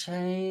red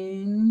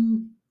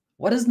chain.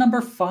 What is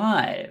number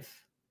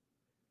 5?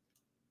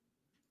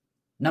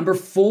 Number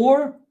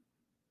 4?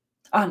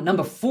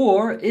 Number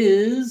 4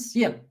 is,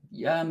 yeah,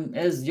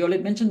 as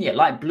Yolit mentioned, yeah,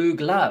 light blue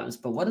gloves.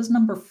 But what is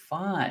number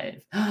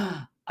 5? Look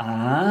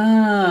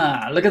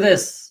at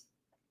this.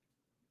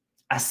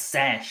 A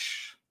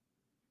sash.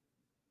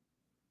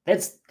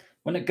 That's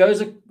when it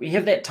goes, we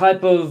have that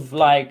type of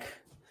like,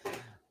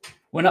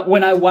 when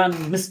I won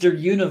Mr.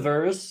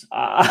 Universe,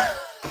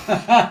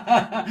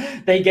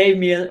 they gave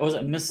me, was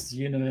it Miss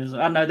Universe? I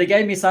don't know, they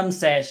gave me some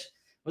sash.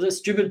 Was it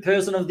Stupid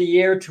Person of the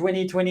Year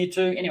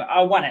 2022? Anyway,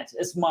 I won it.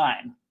 It's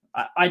mine.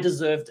 I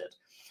deserved it.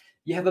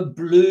 You have a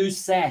blue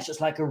sash.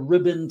 It's like a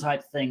ribbon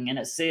type thing. And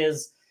it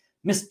says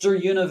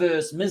Mr.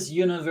 Universe, Miss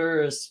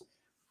Universe.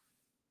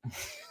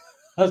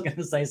 I was going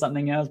to say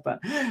something else, but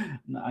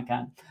no, I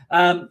can't.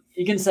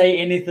 You can say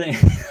anything.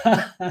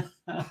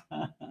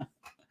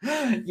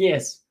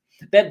 Yes,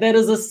 that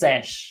is a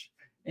sash.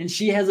 And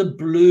she has a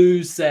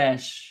blue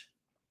sash.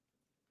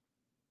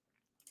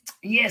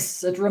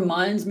 Yes, it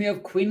reminds me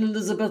of Queen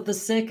Elizabeth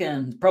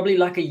II. Probably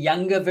like a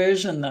younger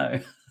version, though.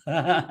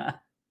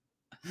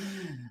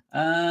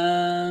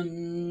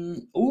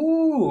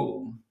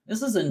 Ooh,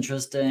 this is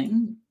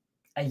interesting.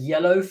 A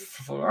yellow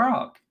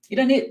frock. You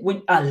don't need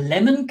a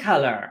lemon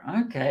color.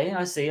 Okay,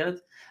 I see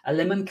it. A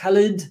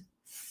lemon-colored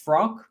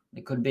frock.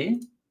 It could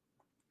be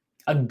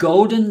a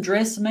golden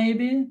dress,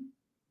 maybe.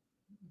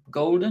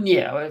 Golden,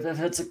 yeah. If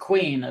it's a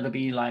queen, it'll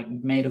be like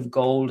made of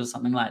gold or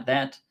something like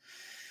that.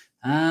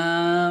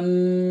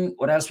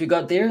 What else we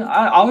got there?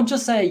 I would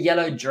just say a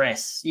yellow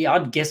dress. Yeah,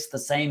 I'd guess the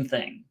same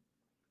thing.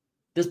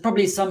 There's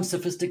probably some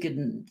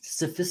sophisticated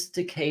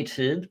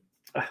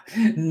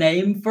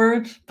name for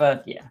it,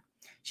 but yeah.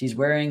 She's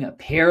wearing a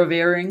pair of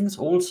earrings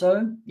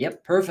also.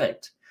 Yep,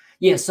 perfect.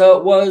 Yeah, so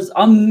it was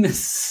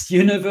Miss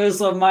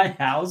Universe of my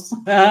house.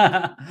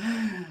 I'm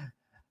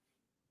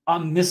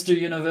Mr.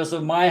 Universe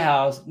of my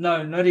house.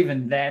 No, not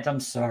even that. I'm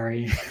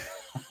sorry.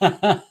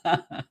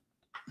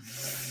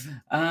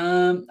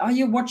 Are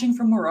you watching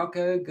from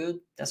Morocco? Good.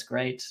 That's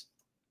great.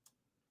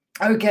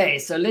 Okay,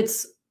 so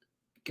let's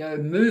go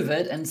move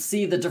it and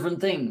see the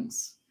different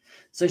things.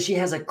 So she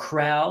has a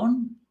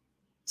crown,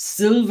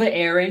 silver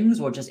earrings,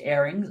 or just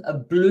earrings, a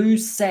blue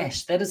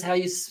sash. That is how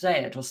you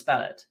say it or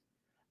spell it.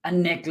 A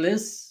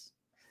necklace.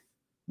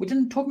 We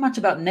didn't talk much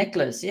about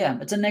necklace. Yeah,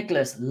 it's a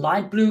necklace.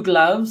 Light blue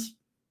gloves.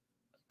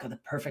 Got the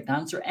perfect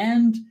answer.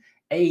 And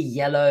a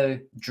yellow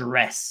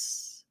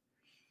dress.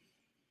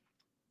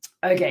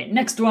 Okay,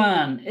 next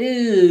one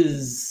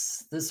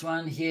is this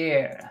one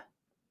here.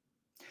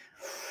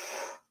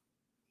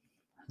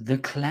 The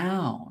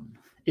clown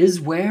is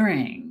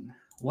wearing.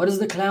 What is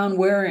the clown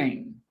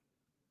wearing?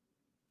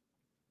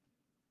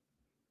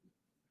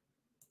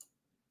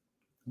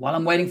 While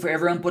I'm waiting for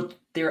everyone to put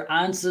their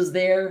answers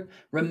there,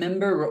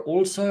 remember we're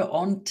also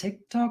on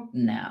TikTok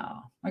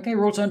now. Okay,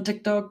 we're also on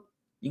TikTok.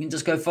 You can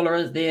just go follow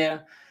us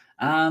there.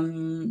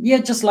 Yeah,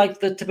 just like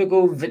the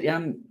typical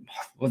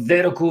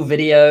vertical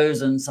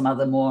videos and some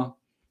other more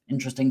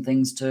interesting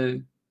things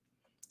too,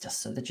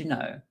 just so that you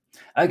know.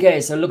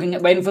 Okay, so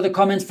waiting for the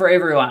comments for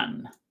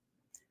everyone.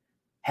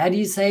 How do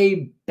you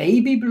say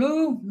baby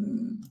blue?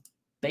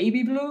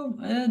 Baby blue?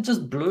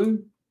 Just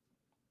blue.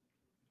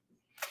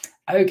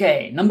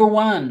 Okay, number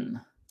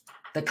 1.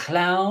 The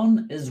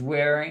clown is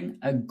wearing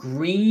a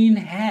green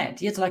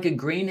hat. Yeah, it's like a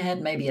green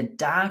hat, maybe a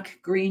dark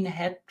green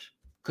hat,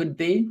 could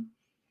be.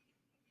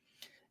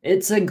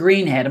 It's a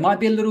green hat. It might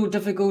be a little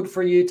difficult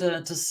for you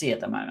to see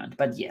at the moment,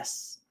 but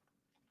yes.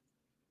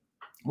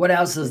 What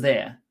else is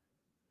there?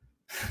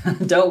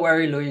 Don't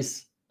worry,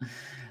 Luis.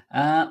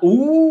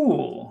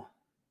 Ooh.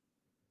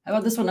 How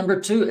about this one? Number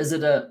 2. Is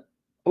it a...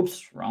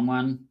 Oops, wrong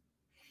one.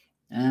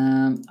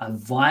 A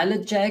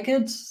violet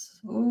jacket.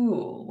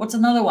 Ooh. What's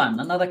another one?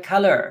 Another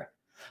color.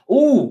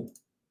 Ooh.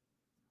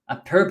 A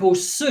purple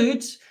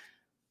suit,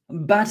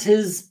 but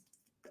his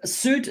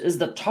suit is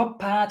the top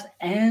part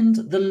and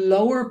the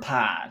lower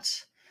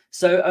part.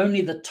 So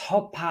only the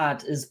top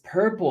part is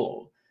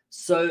purple.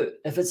 So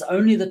if it's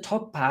only the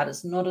top part,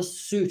 it's not a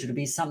suit. It'll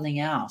be something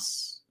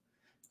else.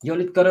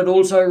 You got it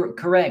also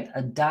correct.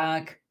 A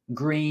dark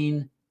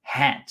green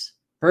hat.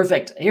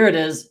 Perfect. Here it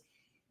is.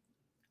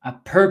 A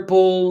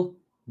purple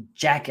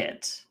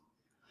jacket.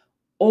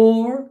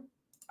 Or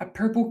a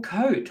purple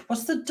coat.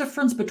 What's the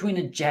difference between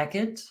a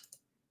jacket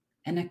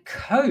and a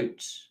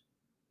coat?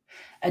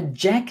 A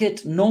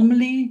jacket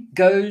normally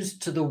goes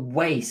to the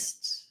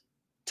waist,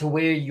 to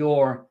where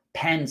your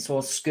pants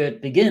or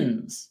skirt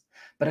begins.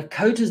 But a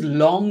coat is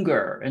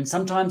longer, and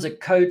sometimes a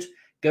coat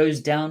goes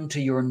down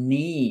to your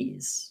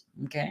knees.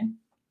 Okay?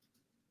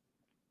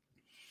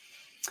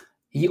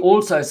 He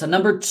also, so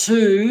number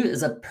 2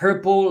 is a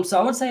purple, so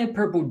I would say a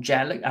purple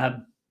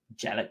a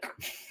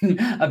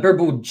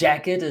purple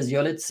jacket, as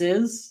Yolit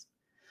says.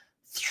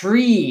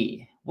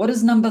 3, what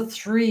is number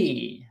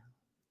 3?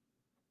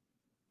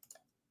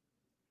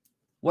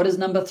 What is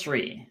number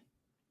 3?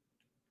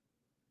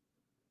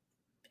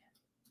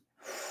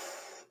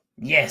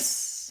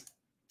 Yes,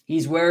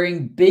 he's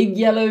wearing big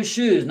yellow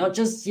shoes, not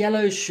just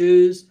yellow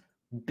shoes,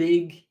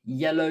 big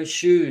yellow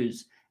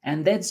shoes.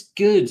 And that's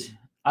good.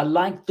 I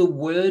like the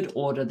word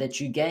order that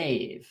you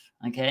gave,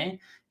 okay?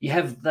 You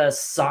have the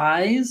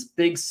size,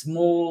 big,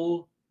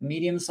 small,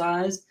 medium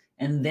size,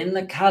 and then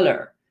the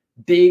color,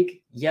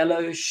 big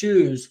yellow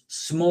shoes,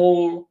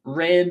 small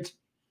red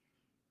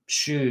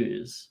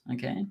shoes,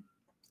 okay?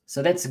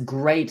 So that's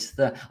great.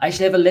 I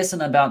actually have a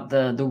lesson about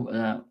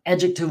the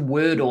adjective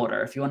word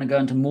order if you want to go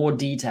into more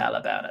detail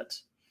about it.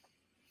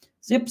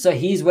 Yep, so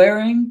he's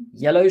wearing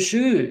yellow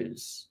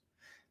shoes.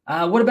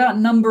 What about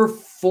number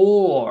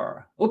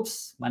 4?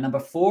 Oops, my number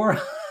 4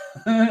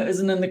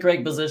 isn't in the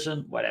correct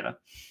position. Whatever.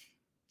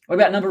 What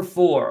about number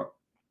 4?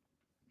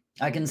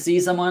 I can see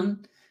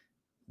someone.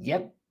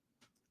 Yep,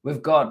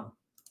 we've got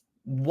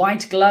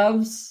white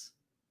gloves.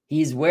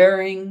 He's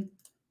wearing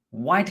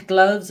white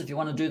gloves, if you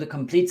want to do the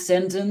complete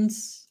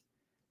sentence.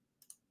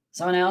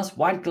 Someone else,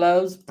 white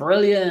gloves,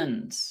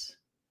 brilliant.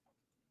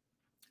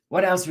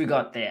 What else we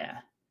got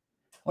there?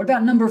 What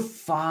about number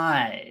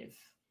 5?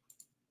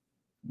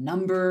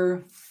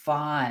 Number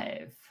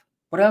 5.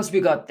 What else we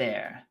got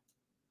there?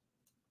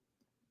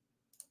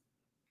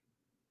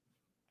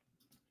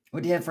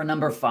 What do you have for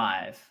number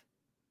 5?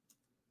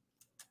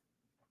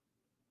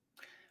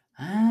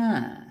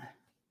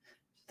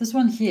 This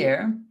one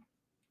here.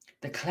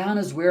 The clown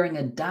is wearing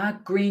a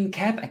dark green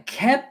cap. A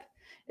cap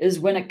is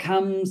when it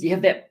comes, you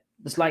have that,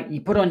 it's like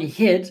you put on your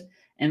head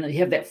and you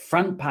have that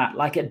front part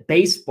like at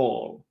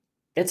baseball.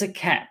 That's a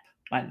cap,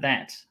 like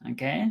that,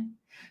 okay?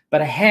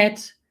 But a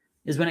hat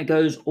is when it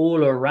goes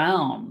all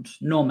around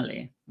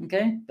normally,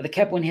 okay? But the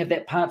cap, when you have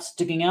that part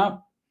sticking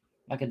out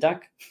like a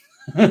duck.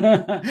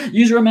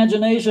 Use your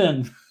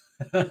imagination.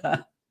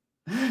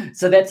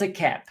 So that's a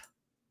cap,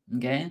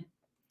 okay?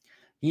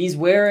 He's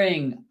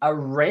wearing a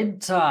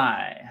red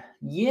tie.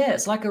 Yeah,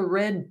 it's like a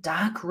red,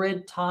 dark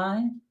red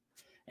tie.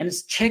 And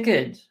it's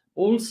checkered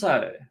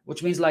also,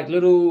 which means like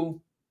little,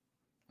 what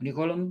do you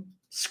call them?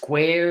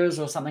 Squares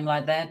or something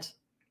like that.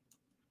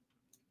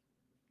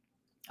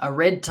 A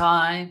red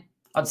tie,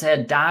 I'd say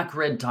a dark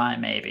red tie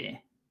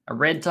maybe. A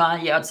red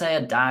tie, yeah, I'd say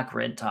a dark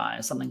red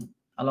tie, something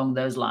along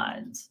those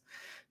lines.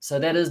 So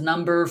that is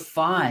number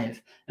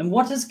 5. And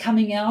what is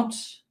coming out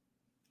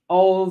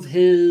of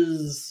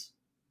his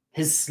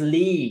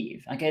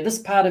sleeve? Okay, this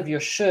part of your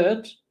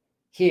shirt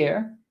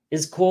here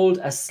is called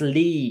a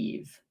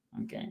sleeve,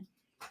 okay?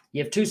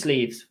 You have 2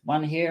 sleeves,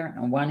 one here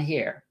and one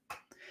here.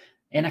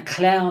 In a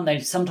clown, they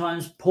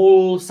sometimes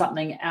pull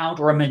something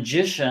out, or a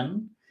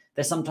magician,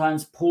 they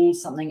sometimes pull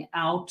something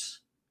out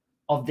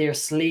of their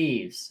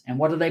sleeves. And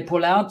what do they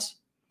pull out?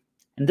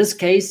 In this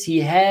case,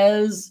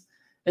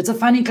 it's a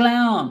funny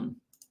clown.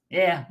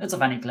 Yeah, it's a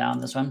funny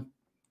clown, this one.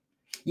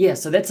 Yeah,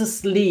 so that's a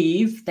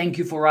sleeve. Thank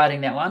you for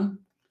writing that one.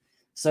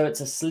 So it's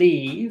a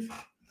sleeve.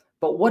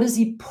 But what is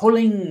he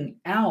pulling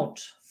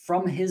out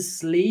from his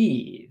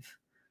sleeve?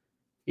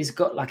 He's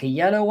got like a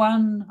yellow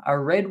one, a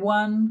red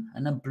one,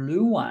 and a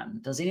blue one.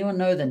 Does anyone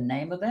know the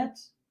name of that?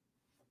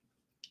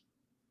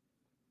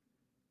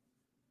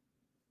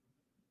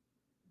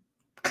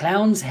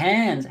 Clown's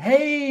hands.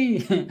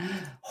 Hey,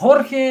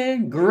 Jorge,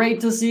 great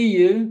to see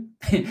you.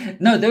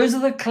 No, those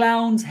are the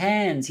clown's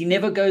hands. He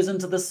never goes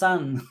into the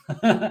sun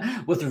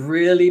with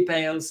really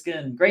pale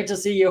skin. Great to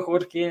see you,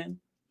 Jorge.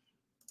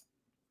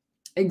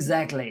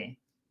 Exactly.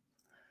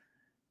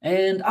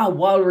 And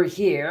while we're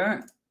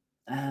here,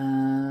 I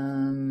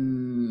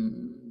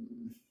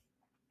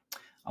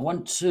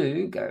want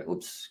to go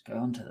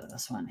on to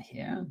this one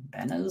here,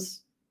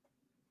 banners.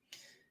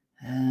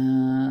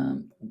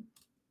 I'm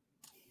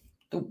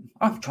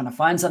trying to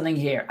find something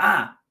here.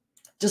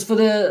 Just for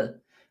the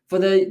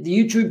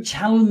YouTube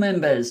channel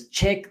members,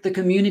 check the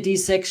community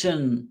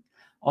section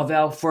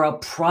for our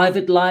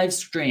private live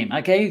stream.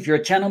 Okay, if you're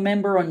a channel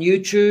member on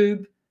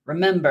YouTube,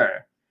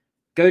 remember,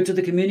 go to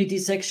the community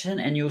section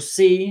and you'll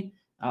see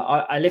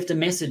I left a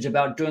message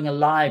about doing a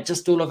live,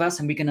 just all of us,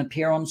 and we can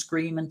appear on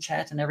screen and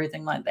chat and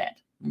everything like that.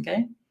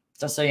 Okay,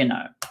 just so you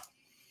know.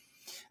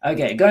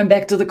 Okay, going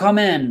back to the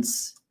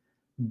comments.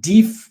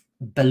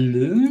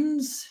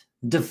 Balloons?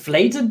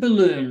 Deflated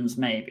balloons,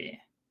 maybe.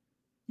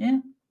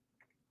 Yeah.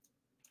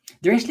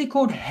 They're actually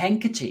called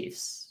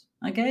handkerchiefs.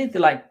 Okay, they're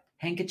like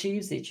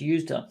handkerchiefs that you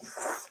use to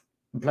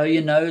blow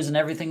your nose and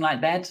everything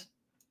like that.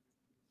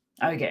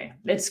 Okay,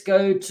 let's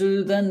go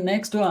to the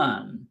next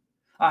one.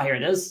 Here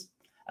it is.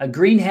 A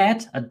green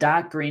hat, a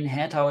dark green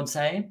hat, I would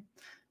say.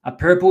 A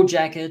purple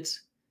jacket,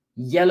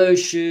 yellow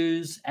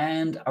shoes,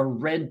 and a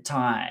red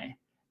tie,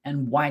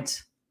 and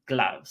white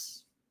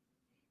gloves.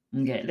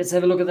 Okay, let's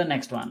have a look at the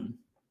next one.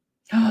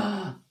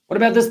 What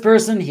about this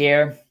person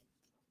here?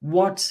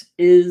 What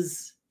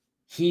is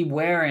he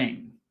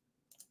wearing?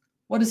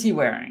 What is he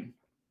wearing?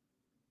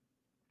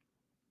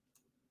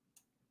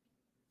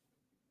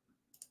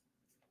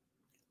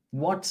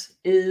 What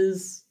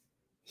is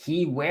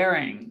he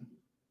wearing?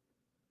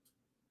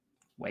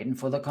 Waiting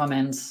for the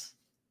comments.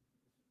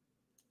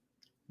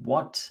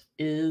 What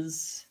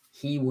is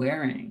he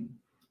wearing?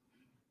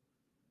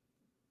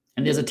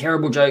 And there's a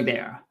terrible joke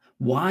there.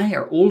 Why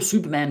are all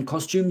Superman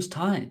costumes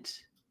tight?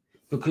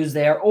 Because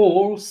they're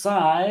all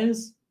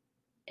size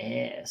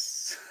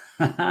S.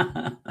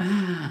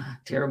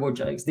 Terrible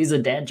jokes. These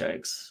are dad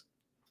jokes.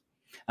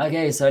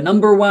 Okay, so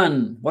number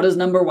one. What is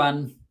number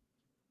one?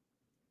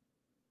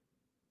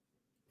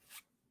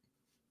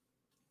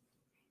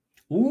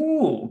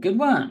 Ooh, good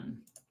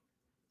one.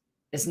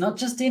 It's not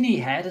just any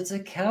hat, it's a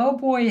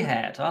cowboy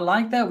hat. I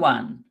like that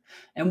one.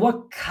 And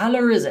what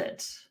color is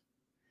it?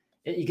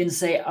 You can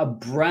say a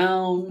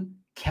brown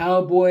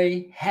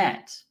cowboy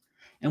hat.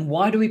 And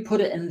why do we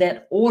put it in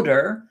that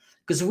order?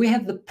 Because we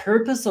have the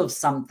purpose of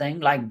something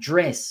like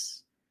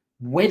dress,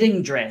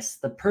 wedding dress.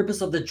 The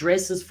purpose of the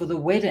dress is for the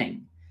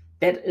wedding.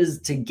 That is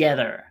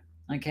together,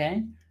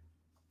 okay?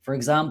 For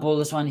example,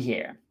 this one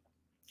here,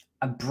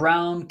 a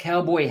brown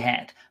cowboy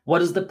hat.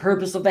 What is the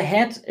purpose of the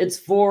hat? It's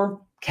for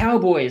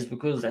cowboys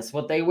because that's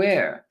what they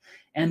wear.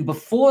 And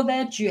before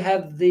that, you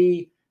have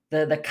the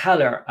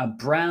color, a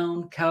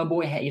brown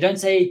cowboy hat. You don't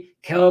say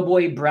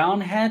cowboy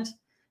brown hat.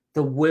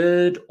 The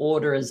word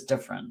order is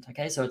different,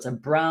 okay? So it's a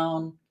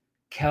brown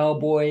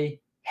cowboy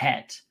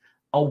hat.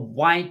 A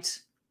white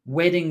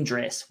wedding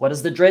dress. What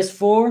is the dress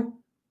for?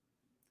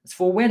 It's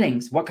for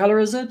weddings. What color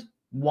is it?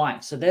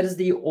 White. So that is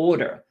the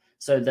order.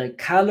 So the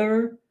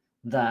color,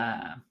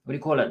 what do you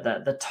call it?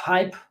 The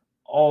type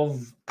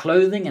of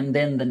clothing, and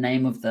then the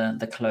name of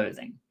the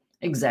clothing.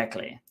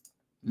 Exactly.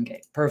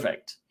 Okay,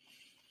 perfect.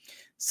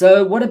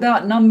 So what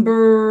about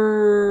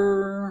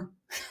number...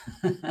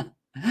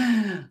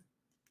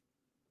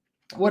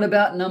 what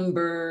about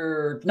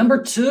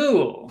number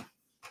two?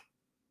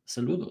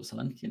 Saludos,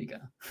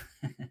 Angelica.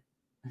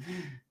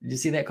 Did you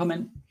see that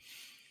comment?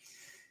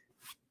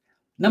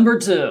 Number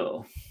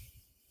two.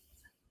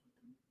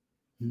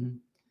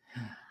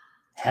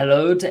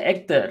 Hello to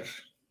Hector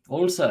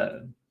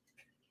also.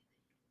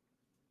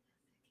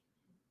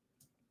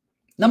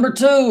 Number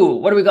two,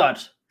 what do we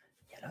got?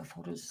 Yellow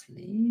folded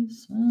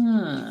sleeves?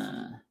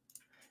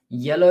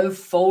 Yellow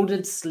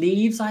folded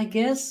sleeves, I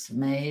guess,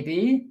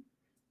 maybe.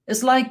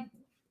 It's like,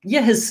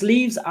 yeah, his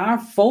sleeves are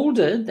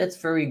folded.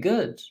 That's very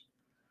good.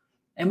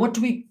 And what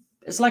do we,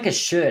 it's like a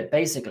shirt,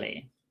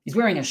 basically. He's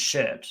wearing a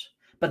shirt,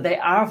 but they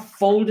are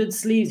folded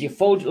sleeves. You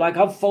fold, like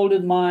I've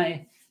folded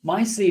my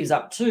sleeves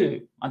up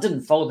too. I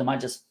didn't fold them, I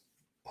just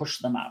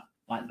pushed them up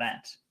like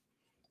that.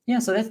 Yeah,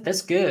 so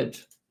that's good.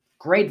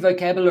 Great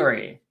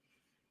vocabulary.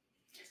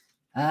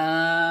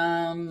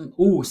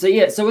 So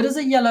yeah, so it is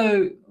a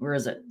yellow, where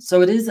is it?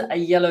 So it is a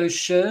yellow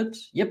shirt.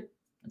 Yep,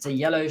 it's a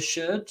yellow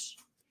shirt.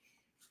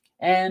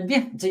 And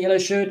yeah, it's a yellow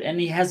shirt,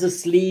 and he has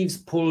his sleeves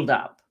pulled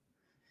up.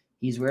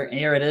 He's wearing,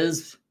 here it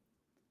is,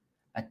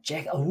 a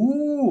jacket.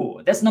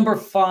 Ooh, that's number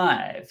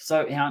 5.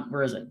 So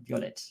where is it?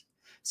 Violet.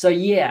 So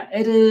yeah,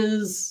 it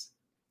is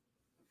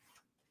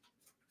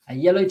a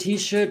yellow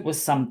t-shirt with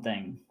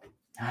something.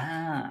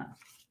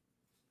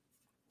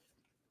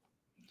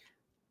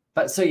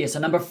 But so yeah, so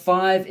number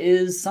 5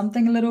 is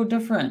something a little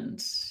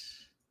different.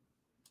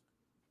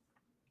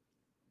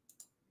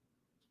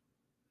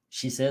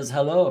 She says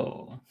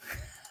hello.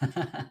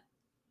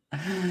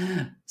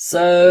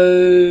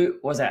 So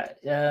what's that?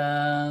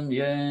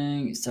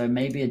 Yeah, so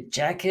maybe a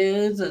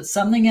jacket. It's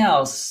something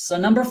else. So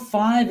number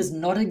 5 is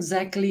not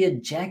exactly a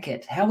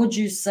jacket. How would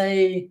you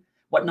say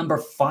what number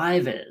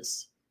 5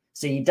 is?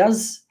 So he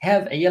does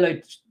have a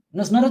yellow.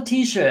 No, it's not a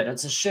t-shirt.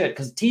 It's a shirt,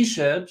 because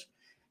t-shirt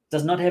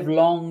does not have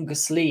long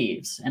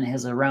sleeves and it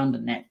has a round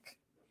neck.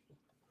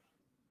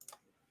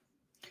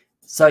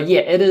 So yeah,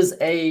 it is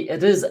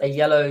a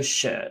yellow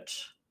shirt.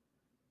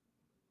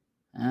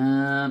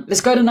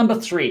 Let's go to number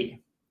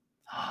 3.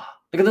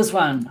 Look at this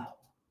one.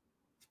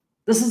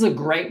 This is a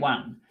great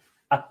one.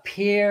 A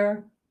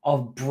pair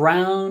of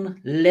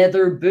brown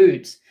leather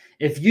boots.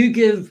 If you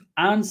give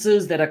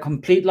answers that are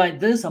complete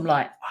like this, I'm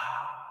like,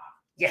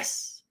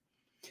 yes.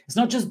 It's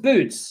not just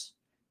boots.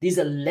 These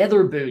are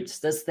leather boots.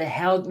 That's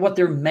what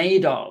they're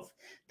made of.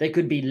 They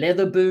could be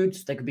leather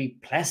boots. They could be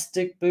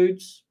plastic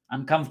boots,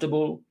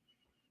 uncomfortable.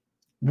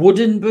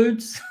 Wooden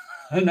boots.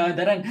 No,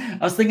 they don't. I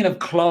was thinking of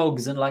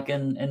clogs, and like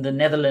in the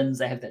Netherlands,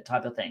 they have that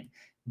type of thing.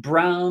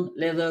 Brown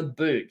leather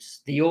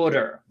boots, the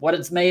order, what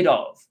it's made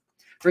of.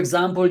 For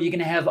example, you can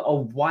have a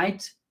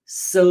white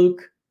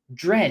silk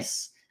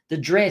dress. The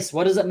dress,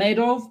 what is it made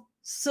of?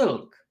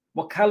 Silk.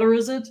 What color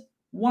is it?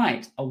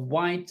 White. A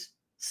white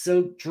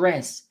silk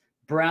dress.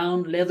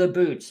 Brown leather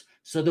boots.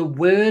 So the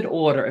word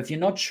order, if you're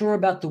not sure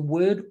about the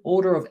word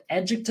order of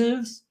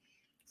adjectives,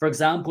 for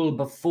example,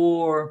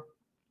 before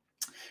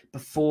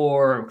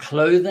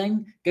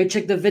clothing, go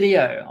check the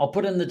video. I'll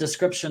put it in the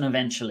description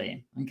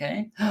eventually.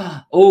 Okay.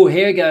 Oh,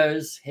 here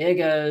goes. Here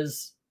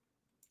goes.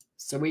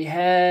 So we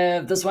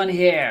have this one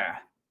here.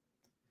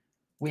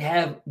 We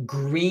have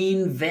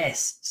green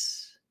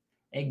vest.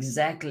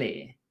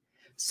 Exactly.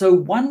 So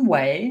one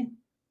way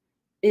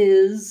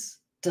is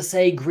to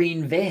say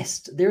green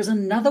vest. There's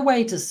another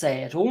way to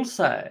say it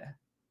also.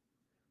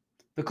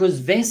 Because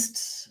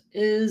vest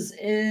is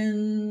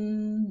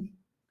in,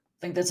 I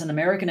think that's in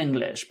American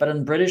English, but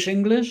in British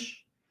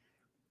English,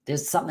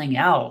 there's something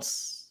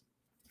else.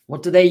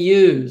 What do they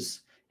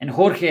use? And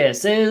Jorge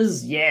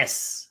says,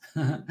 yes,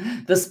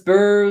 the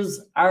spurs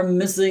are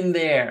missing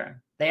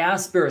there. They are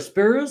spurs.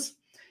 Spurs,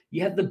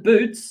 you have the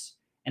boots,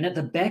 and at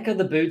the back of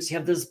the boots, you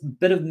have this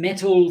bit of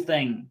metal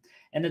thing.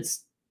 And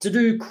it's to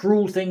do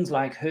cruel things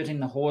like hurting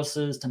the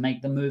horses to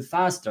make them move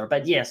faster.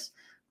 But yes,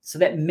 so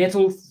that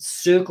metal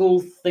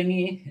circle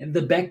thingy at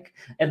the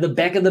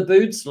back of the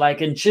boots,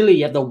 like in Chile,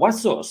 you have the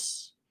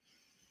huesos.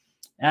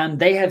 And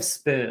they have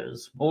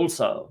spurs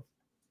also.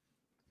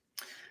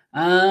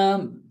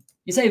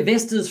 You say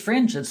vest is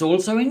French. It's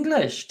also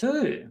English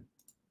too.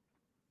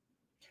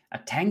 A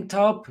tank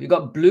top. You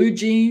got blue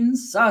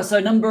jeans. So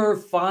number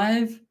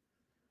 5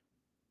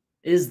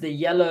 is the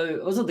yellow.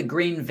 Also the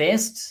green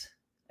vest.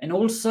 And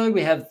also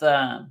we have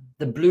the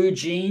blue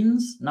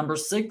jeans. Number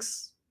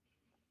 6.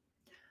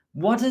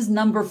 What is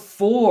number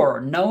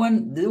 4? No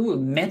one.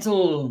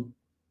 Metal.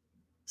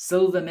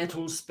 Silver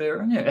metal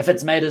spur. Yeah, if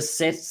it's made of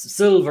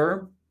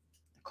silver,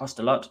 it costs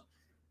a lot.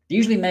 They're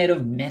usually made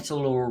of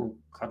metal or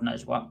God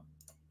knows what.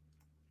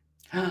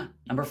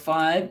 Number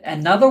 5.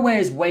 Another way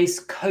is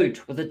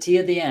waistcoat with a T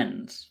at the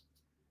end.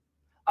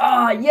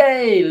 Ah,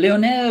 yay,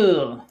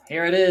 Lionel.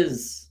 Here it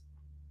is.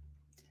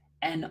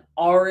 An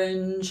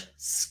orange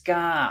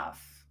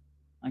scarf.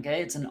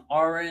 Okay, it's an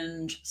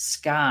orange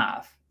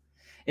scarf.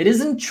 It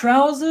isn't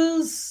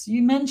trousers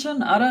you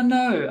mentioned. I don't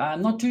know.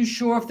 I'm not too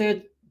sure if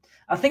they're.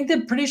 I think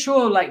they're pretty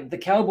sure like the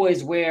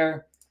cowboys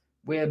wear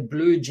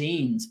blue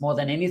jeans more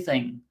than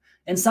anything.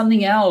 And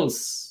something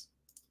else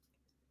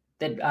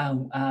that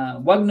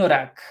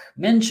Wagnorak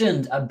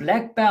mentioned, a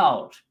black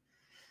belt.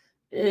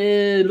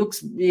 It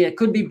looks, yeah,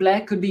 could be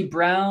black, could be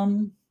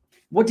brown.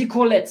 What do you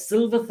call that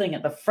silver thing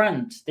at the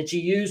front that you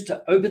use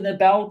to open the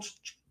belt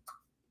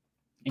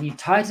and you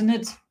tighten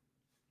it?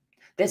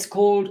 That's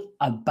called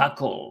a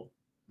buckle,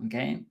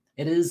 okay?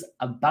 It is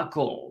a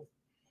buckle.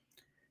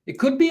 It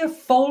could be a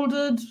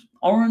folded,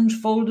 orange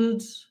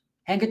folded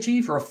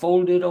handkerchief or a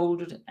folded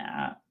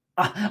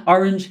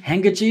orange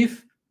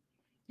handkerchief.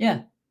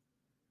 Yeah.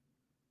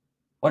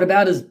 What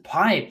about his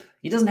pipe?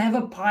 He doesn't have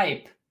a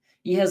pipe.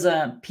 He has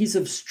a piece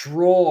of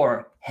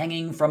straw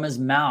hanging from his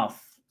mouth.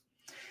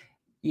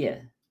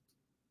 Yeah.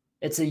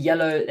 That's a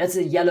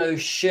yellow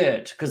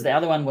shirt because the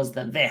other one was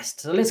the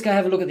vest. So let's go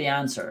have a look at the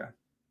answer.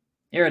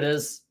 Here it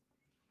is.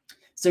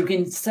 So we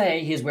can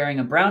say he's wearing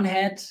a brown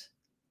hat,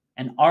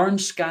 an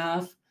orange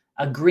scarf,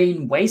 a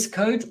green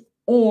waistcoat,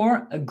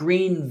 or a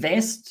green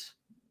vest.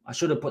 I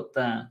should have put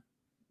the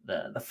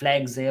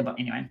flags there, but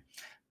anyway.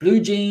 Blue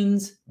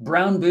jeans,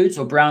 brown boots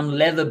or brown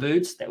leather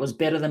boots. That was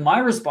better than my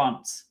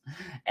response.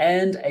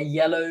 And a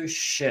yellow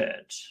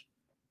shirt.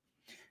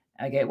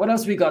 Okay, what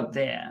else we got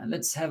there?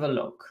 Let's have a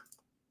look.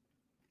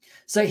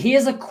 So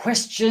here's a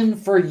question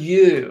for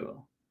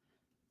you.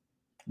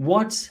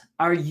 What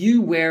are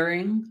you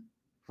wearing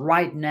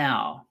right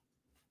now?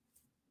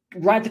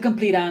 Write the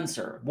complete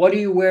answer. What are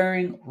you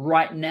wearing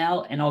right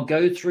now? And I'll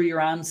go through your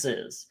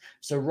answers.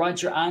 So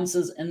write your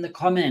answers in the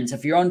comments.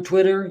 If you're on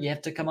Twitter, you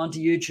have to come onto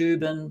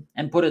YouTube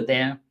and put it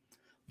there.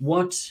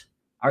 What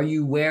are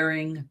you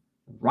wearing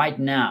right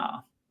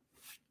now?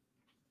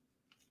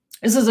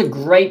 This is a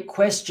great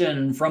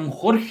question from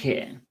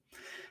Jorge.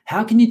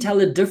 How can you tell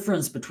the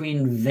difference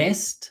between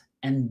vest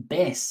and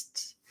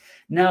best?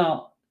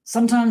 Now,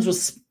 sometimes with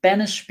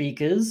Spanish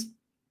speakers,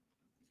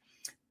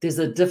 there's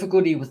a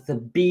difficulty with the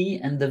B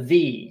and the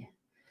V.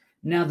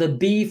 Now, the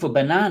B for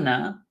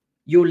banana,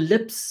 your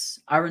lips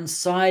are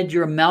inside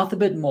your mouth a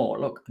bit more.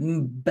 Look,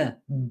 b.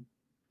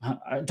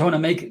 I don't want to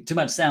make too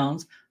much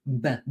sounds.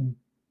 B.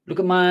 Look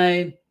at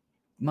my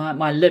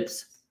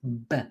lips.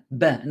 B,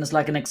 b. And it's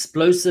like an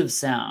explosive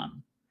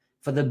sound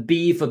for the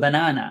B for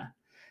banana.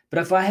 But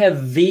if I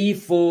have V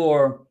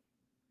for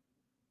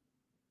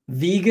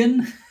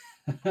vegan,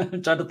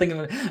 I'm trying to think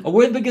of a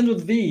word begins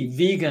with V,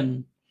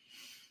 vegan.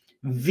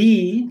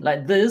 V,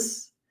 like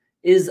this,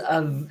 is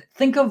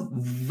think of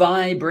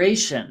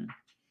vibration.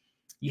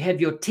 You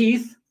have your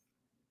teeth,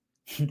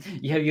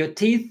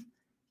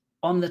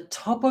 on the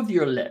top of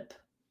your lip,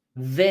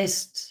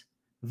 vest,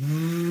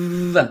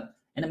 v,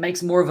 and it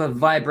makes more of a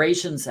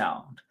vibration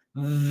sound.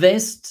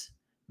 Vest,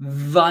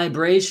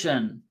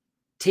 vibration,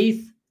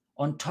 teeth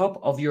on top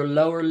of your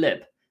lower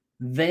lip,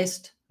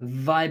 vest,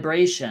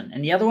 vibration.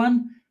 And the other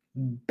one,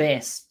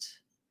 best,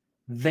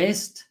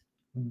 vest,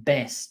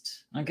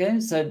 best. Okay,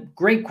 so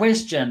great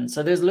question.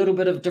 So there's a little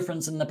bit of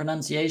difference in the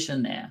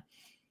pronunciation there.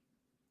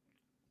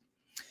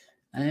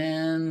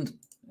 And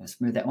let's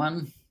move that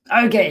one.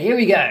 Okay, here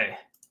we go.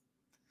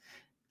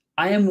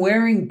 I am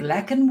wearing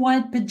black and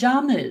white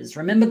pajamas.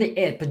 Remember the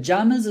S.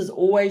 Pajamas is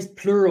always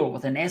plural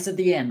with an S at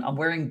the end. I'm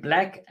wearing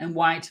black and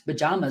white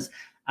pajamas.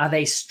 Are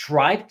they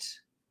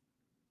striped?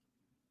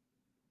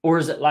 Or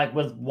is it like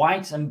with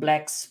white and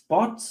black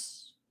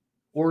spots?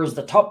 Or is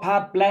the top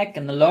part black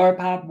and the lower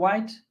part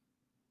white?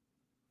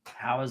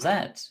 How is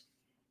that?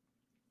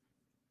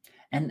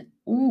 And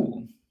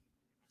ooh,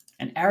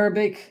 an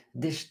Arabic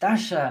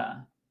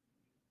dishdasha.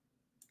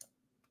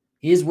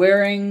 He is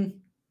wearing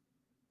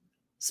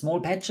small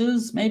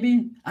patches,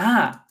 maybe?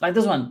 Ah, like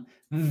this one.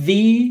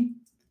 V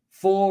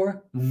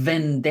for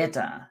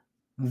vendetta.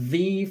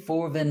 V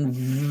for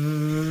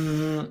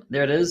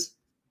there it is.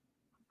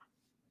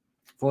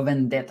 For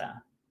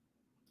vendetta.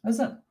 What's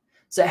that?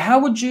 So how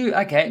would you,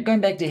 okay,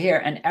 going back to here,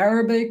 an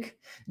Arabic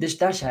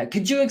dishdasha.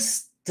 Could you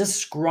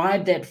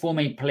describe that for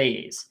me,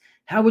 please?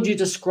 How would you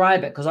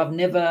describe it? Because I've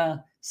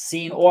never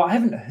seen, or I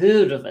haven't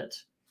heard of it,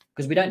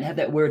 because we don't have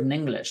that word in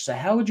English. So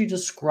how would you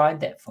describe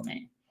that for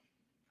me?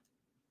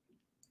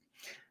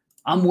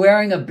 I'm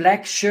wearing a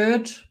black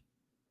shirt.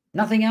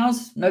 Nothing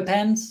else? No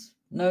pants?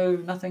 No,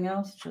 nothing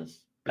else?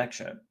 Just black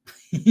shirt.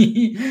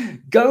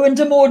 Go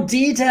into more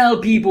detail,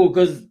 people,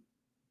 because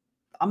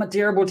I'm a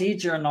terrible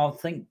teacher and I'll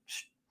think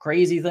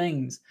crazy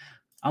things.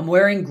 I'm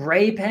wearing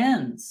gray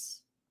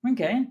pants.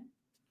 Okay.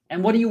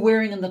 And what are you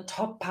wearing in the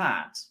top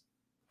part?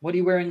 What are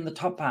you wearing in the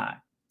top part?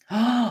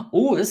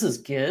 Oh, this is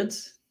good.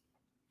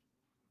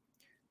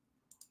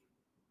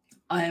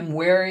 I am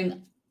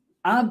wearing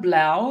a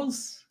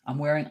blouse. I'm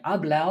wearing a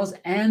blouse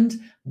and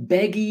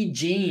baggy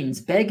jeans.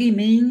 Baggy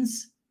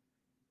means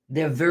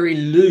they're very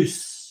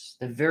loose.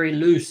 They're very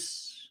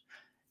loose.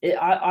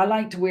 I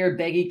like to wear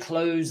baggy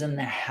clothes in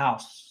the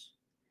house.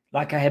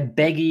 Like I have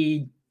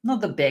baggy,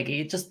 not the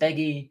baggy, just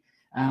baggy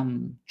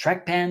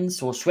track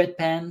pants or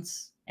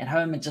sweatpants. At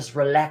home, it's just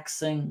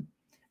relaxing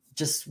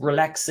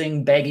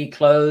baggy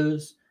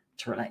clothes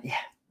to relax. Yeah,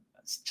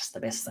 it's just the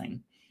best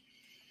thing.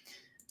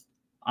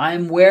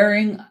 I'm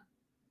wearing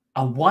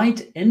a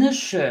white inner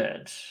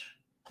shirt.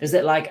 Is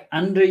it like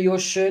under your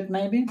shirt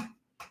maybe?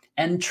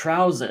 And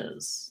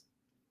trousers.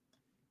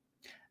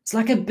 It's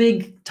like a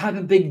big type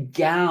of big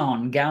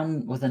gown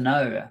with an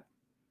O.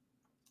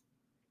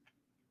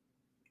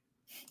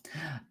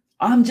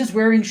 I'm just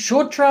wearing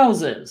short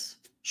trousers.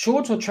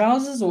 Short or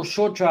trousers or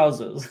short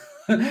trousers?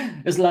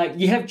 It's like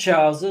you have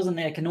trousers and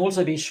they can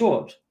also be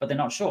short, but they're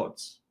not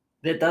shorts.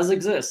 That does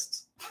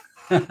exist.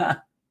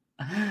 How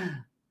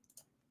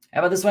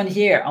about this one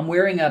here? I'm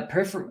wearing a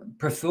preferred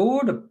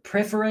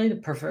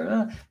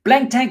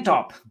blank tank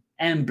top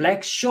and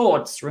black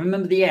shorts.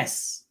 Remember the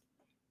S.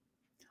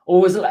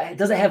 Or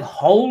does it have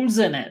holes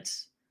in it?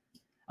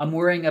 I'm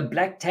wearing a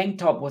black tank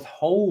top with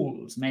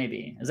holes,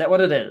 maybe. Is that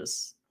what it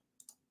is?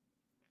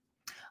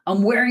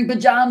 I'm wearing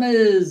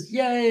pajamas.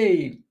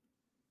 Yay.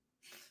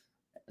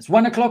 It's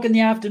 1 o'clock in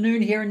the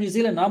afternoon here in New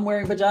Zealand. I'm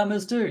wearing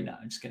pajamas too. No,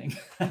 I'm just kidding.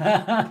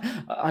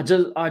 I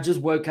just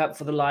woke up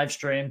for the live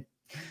stream.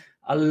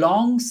 A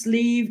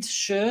long-sleeved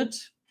shirt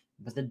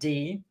with a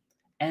D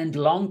and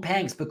long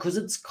pants because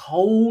it's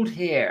cold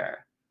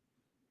here.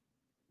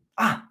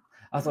 I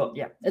thought,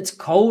 yeah, it's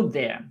cold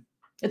there.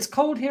 It's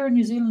cold here in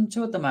New Zealand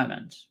too at the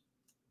moment.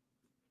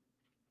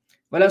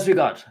 What else we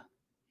got?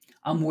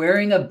 I'm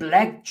wearing a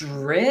black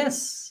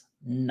dress.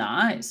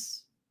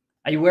 Nice.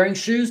 Are you wearing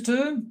shoes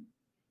too?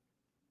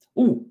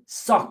 Oh,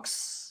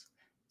 socks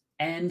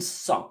and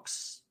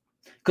socks.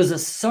 Because a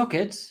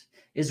socket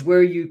is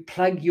where you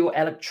plug your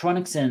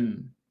electronics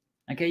in.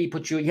 Okay, you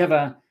have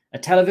a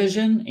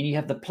television and you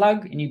have the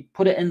plug and you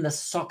put it in the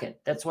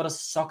socket. That's what a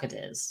socket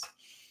is.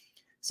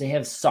 So you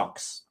have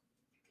socks.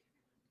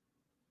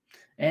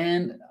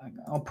 And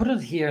I'll put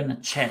it here in the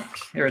chat.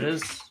 Here it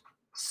is.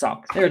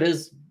 Sock. There it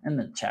is in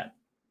the chat.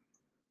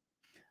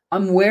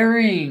 I'm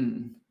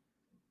wearing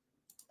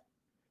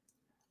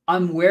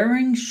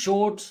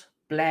short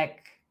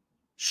black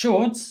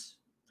shorts.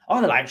 Oh,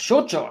 they're like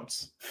short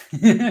shorts.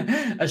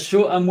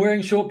 I'm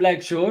wearing short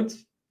black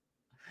shorts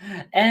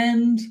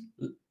and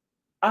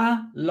a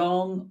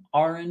long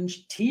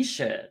orange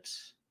t-shirt.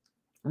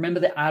 Remember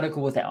the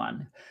article with that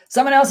one.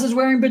 Someone else is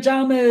wearing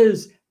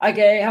pajamas.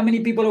 Okay, how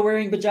many people are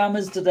wearing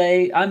pajamas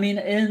today? I mean,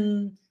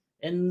 in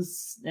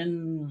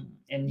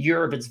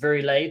Europe, it's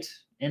very late.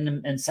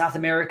 In South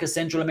America,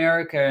 Central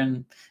America,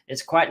 and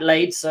it's quite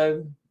late,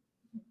 so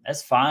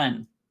that's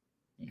fine.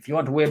 If you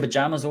want to wear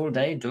pajamas all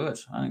day, do it.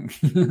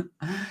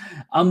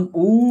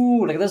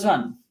 Ooh, look at this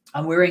one.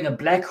 I'm wearing a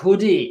black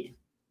hoodie.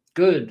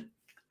 Good.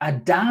 A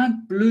dark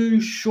blue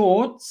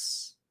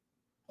shorts.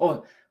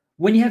 Or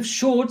when you have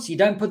shorts, you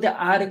don't put the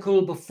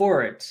article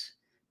before it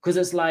because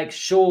it's like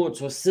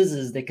shorts or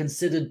scissors. They're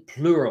considered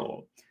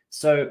plural.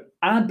 So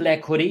a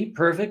black hoodie,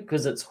 perfect,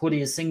 because it's hoodie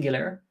is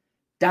singular.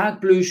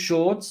 Dark blue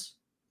shorts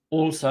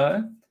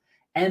also.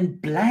 And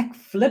black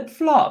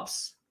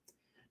flip-flops.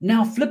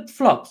 Now,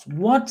 flip-flops,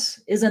 what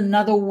is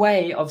another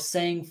way of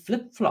saying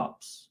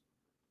flip-flops?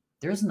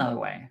 There is another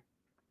way.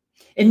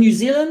 In New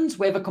Zealand,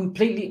 we have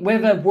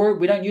a word,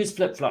 we don't use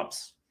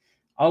flip-flops.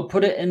 I'll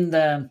put it in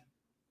the,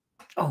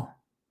 oh,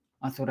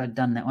 I thought I'd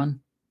done that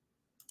one.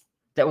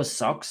 That was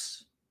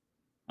socks.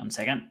 1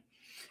 second.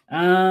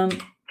 I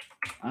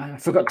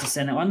forgot to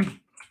send that one.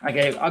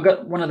 Okay, I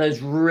got one of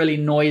those really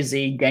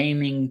noisy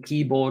gaming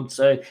keyboards.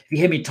 So if you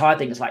hear me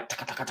typing, it's like,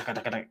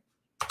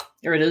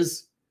 here it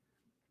is.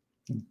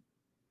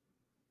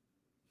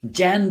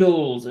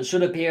 Jandals, it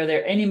should appear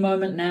there any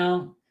moment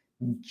now.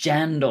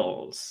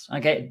 Jandals.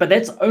 Okay, but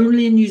that's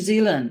only in New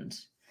Zealand.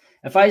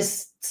 If I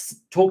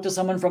talk to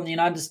someone from the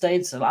United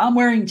States, I'm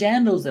wearing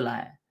jandals, they're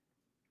like,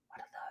 what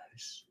are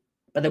those?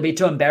 But they'll be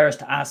too embarrassed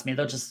to ask me.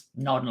 They'll just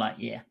nod like,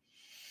 yeah.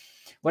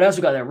 What else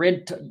we got there?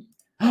 Red.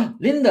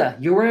 Linda,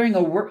 you're wearing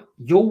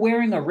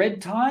a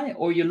red tie,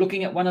 or you're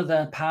looking at one of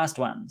the past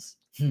ones?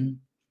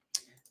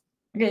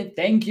 Okay,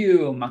 thank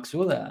you,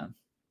 Maxuda.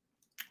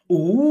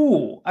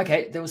 Ooh,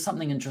 okay, there was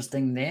something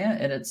interesting there,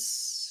 and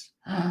it's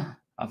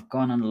I've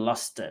gone and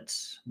lost it.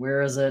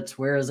 Where is it?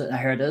 Where is it?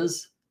 Here it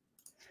is.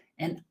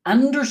 An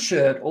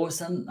undershirt or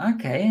some,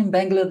 okay, in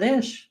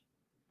Bangladesh.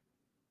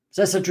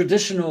 So that's a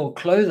traditional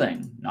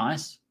clothing.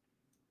 Nice.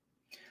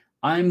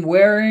 I'm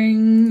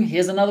wearing,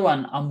 here's another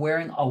one. I'm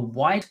wearing a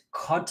white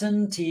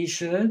cotton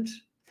t-shirt.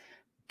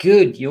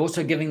 Good. You're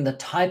also giving the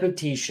type of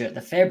t-shirt,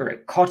 the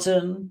fabric,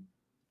 cotton.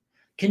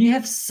 Can you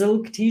have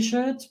silk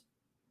t-shirts?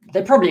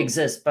 They probably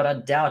exist, but I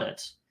doubt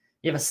it.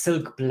 You have a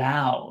silk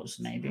blouse,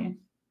 maybe.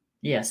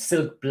 Yeah,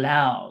 silk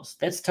blouse.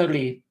 That's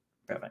totally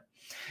perfect.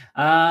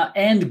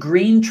 And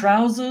green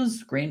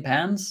trousers, green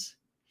pants.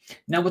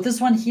 Now with this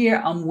one here,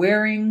 I'm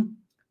wearing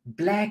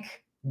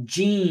black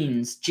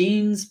jeans,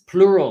 jeans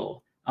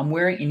plural. I'm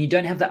wearing, and you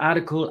don't have the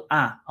article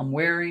a. I'm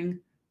wearing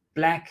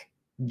black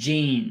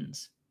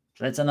jeans.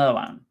 So that's another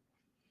one.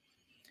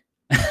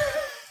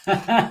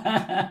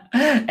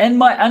 And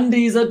my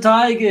undies are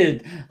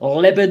tigered.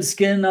 Leopard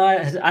skin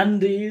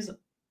undies.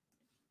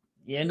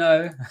 You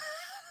know,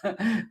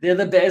 they're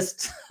the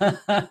best.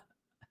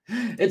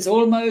 It's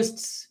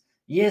almost,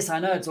 yes, I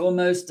know, it's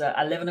almost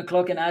 11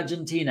 o'clock in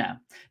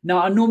Argentina. Now,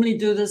 I normally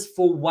do this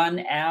for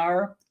 1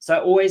 hour. So I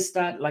always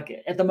start, like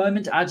at the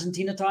moment,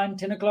 Argentina time,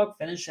 10 o'clock,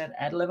 finish at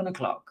 11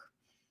 o'clock.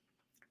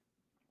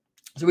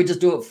 So we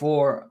just do it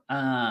for,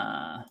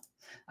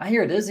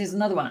 here it is. Here's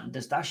another one.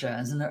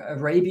 Dastasha is an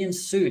Arabian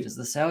suit, as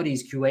the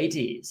Saudis,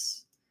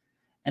 Kuwaitis.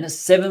 And it's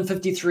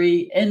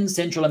 7:53 in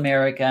Central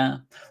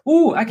America.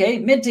 Oh, okay,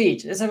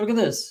 mid-teach. Let's have a look at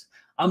this.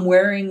 I'm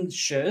wearing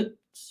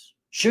shirts.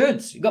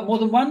 Shirts. You got more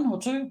than one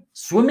or two?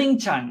 Swimming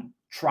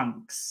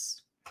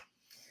trunks.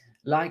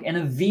 Like, and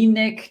a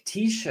V-neck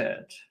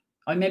t-shirt.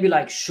 Or maybe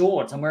like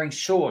shorts. I'm wearing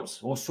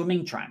shorts or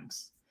swimming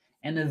trunks.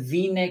 And a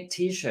V-neck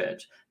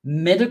t-shirt.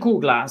 Medical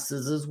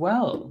glasses as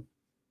well.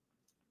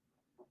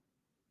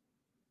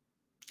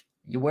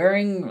 You're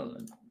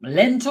wearing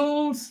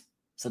lentils.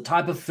 It's a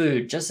type of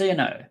food, just so you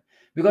know.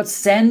 We've got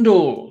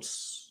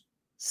sandals.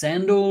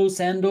 Sandals.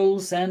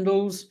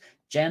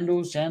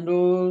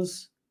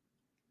 Jandals.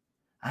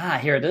 Ah,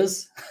 here it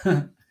is.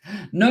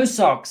 No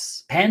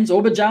socks, pants,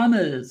 or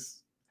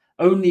pajamas.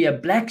 Only a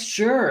black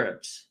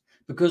shirt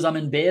because I'm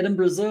in bed in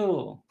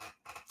Brazil.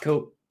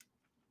 Cool.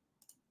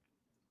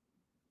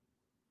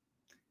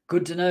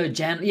 Good to know.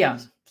 Yeah.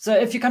 So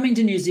if you're coming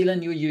to New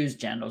Zealand, you'll use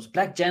jandals.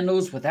 Black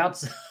jandals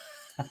without...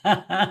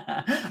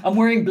 I'm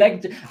wearing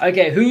black.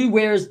 Okay, who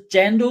wears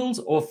jandals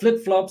or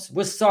flip-flops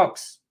with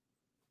socks?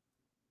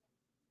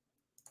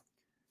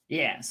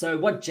 Yeah, so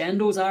what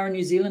jandals are in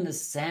New Zealand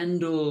is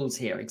sandals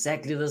here,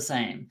 exactly the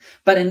same.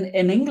 But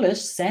in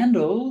English,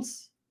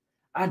 sandals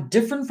are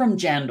different from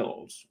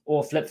jandals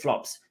or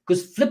flip-flops,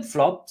 because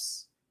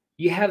flip-flops,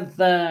 you have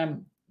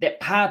that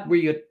part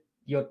where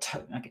your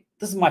toe, okay,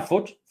 this is my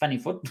foot, funny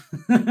foot,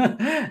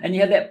 and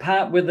you have that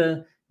part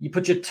where you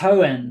put your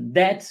toe in.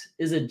 That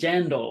is a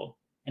jandal.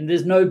 And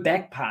there's no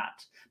back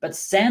part. But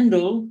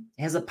sandal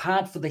has a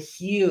part for the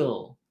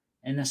heel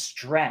and a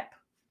strap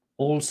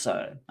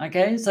also.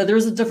 Okay, so there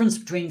is a difference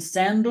between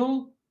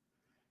sandal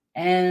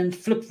and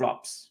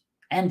flip-flops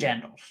and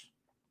jandals.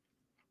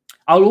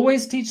 I'll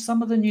always teach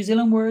some of the New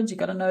Zealand words. You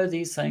got to know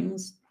these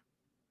things.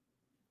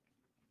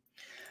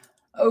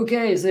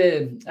 Ok,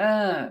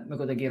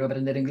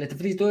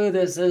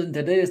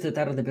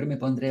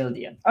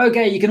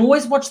 okay, you can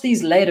always watch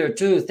these later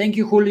too. Thank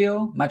you,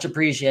 Julio. Much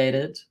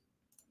appreciated.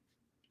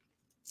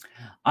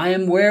 I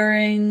am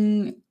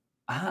wearing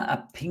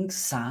a pink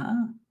sa,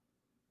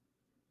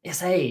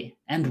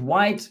 and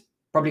white,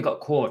 probably got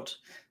caught.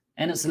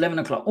 And it's 11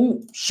 o'clock.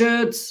 Oh,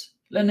 shirts,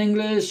 in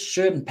English,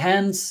 shirt and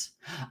pants.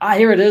 Ah,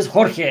 here it is,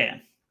 Jorge.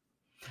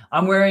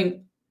 I'm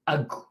wearing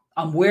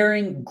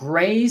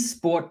gray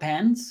sport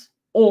pants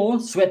or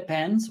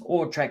sweatpants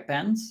or track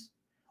pants.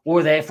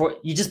 Or therefore,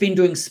 you just been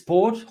doing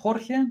sport,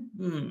 Jorge?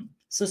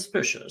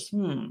 Suspicious.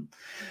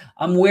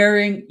 I'm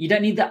wearing, you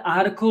don't need the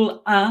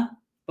article a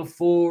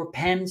before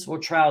pants or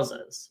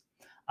trousers.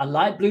 A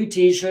light blue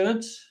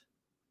t-shirt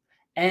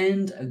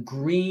and a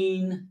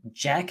green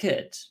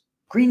jacket.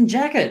 Green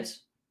jacket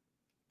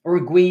or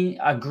a green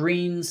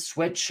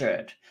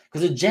sweatshirt.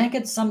 Because a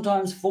jacket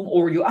sometimes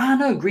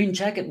green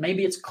jacket,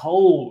 maybe it's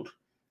cold.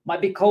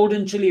 Might be cold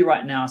in Chile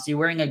right now, so you're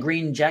wearing a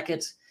green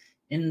jacket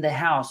in the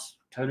house.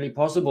 Totally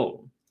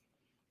possible.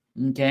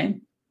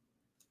 Okay.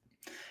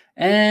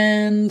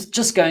 And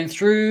just looking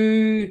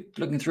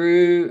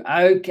through.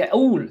 Okay.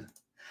 Oh,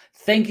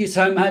 thank you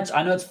so much.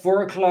 I know it's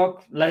 4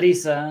 o'clock,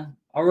 Larissa.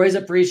 I always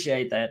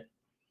appreciate that.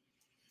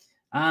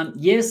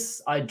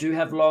 Yes, I do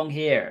have long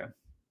hair.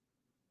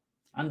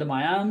 Under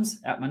my arms,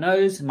 out my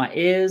nose, my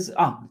ears.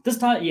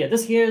 This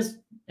hair is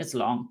It's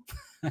long.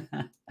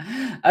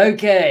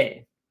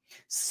 Okay.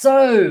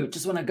 So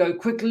just want to go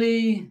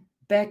quickly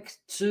back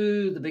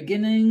to the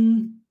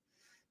beginning.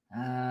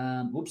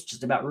 Whoops,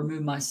 just about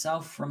remove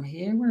myself from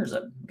here. Where is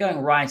it? I'm going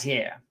right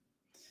here.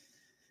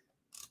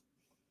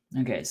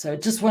 Okay, so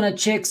just want to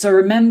check. So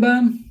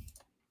remember,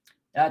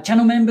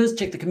 channel members,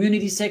 check the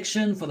community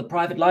section for the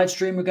private live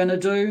stream we're going to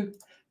do.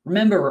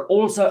 Remember, we're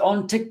also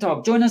on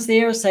TikTok. Join us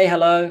there. Say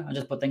hello. I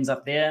just put things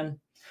up there.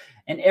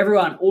 And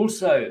everyone,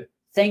 also,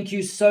 thank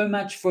you so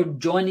much for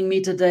joining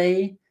me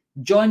today.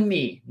 Join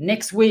me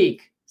next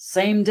week,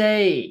 same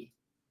day,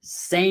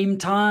 same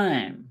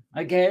time.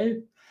 Okay?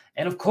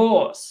 And of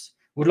course,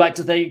 would like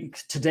to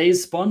thank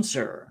today's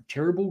sponsor,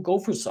 Terrible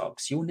Golfer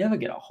Socks. You'll never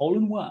get a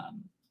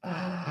hole-in-one.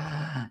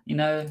 You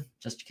know,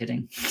 just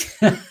kidding.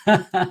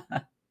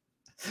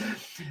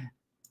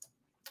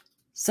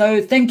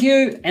 So thank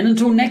you, and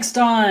until next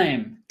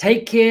time,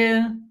 take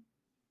care,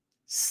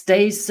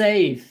 stay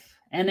safe,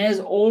 and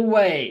as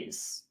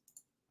always,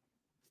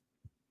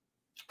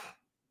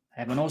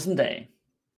 have an awesome day.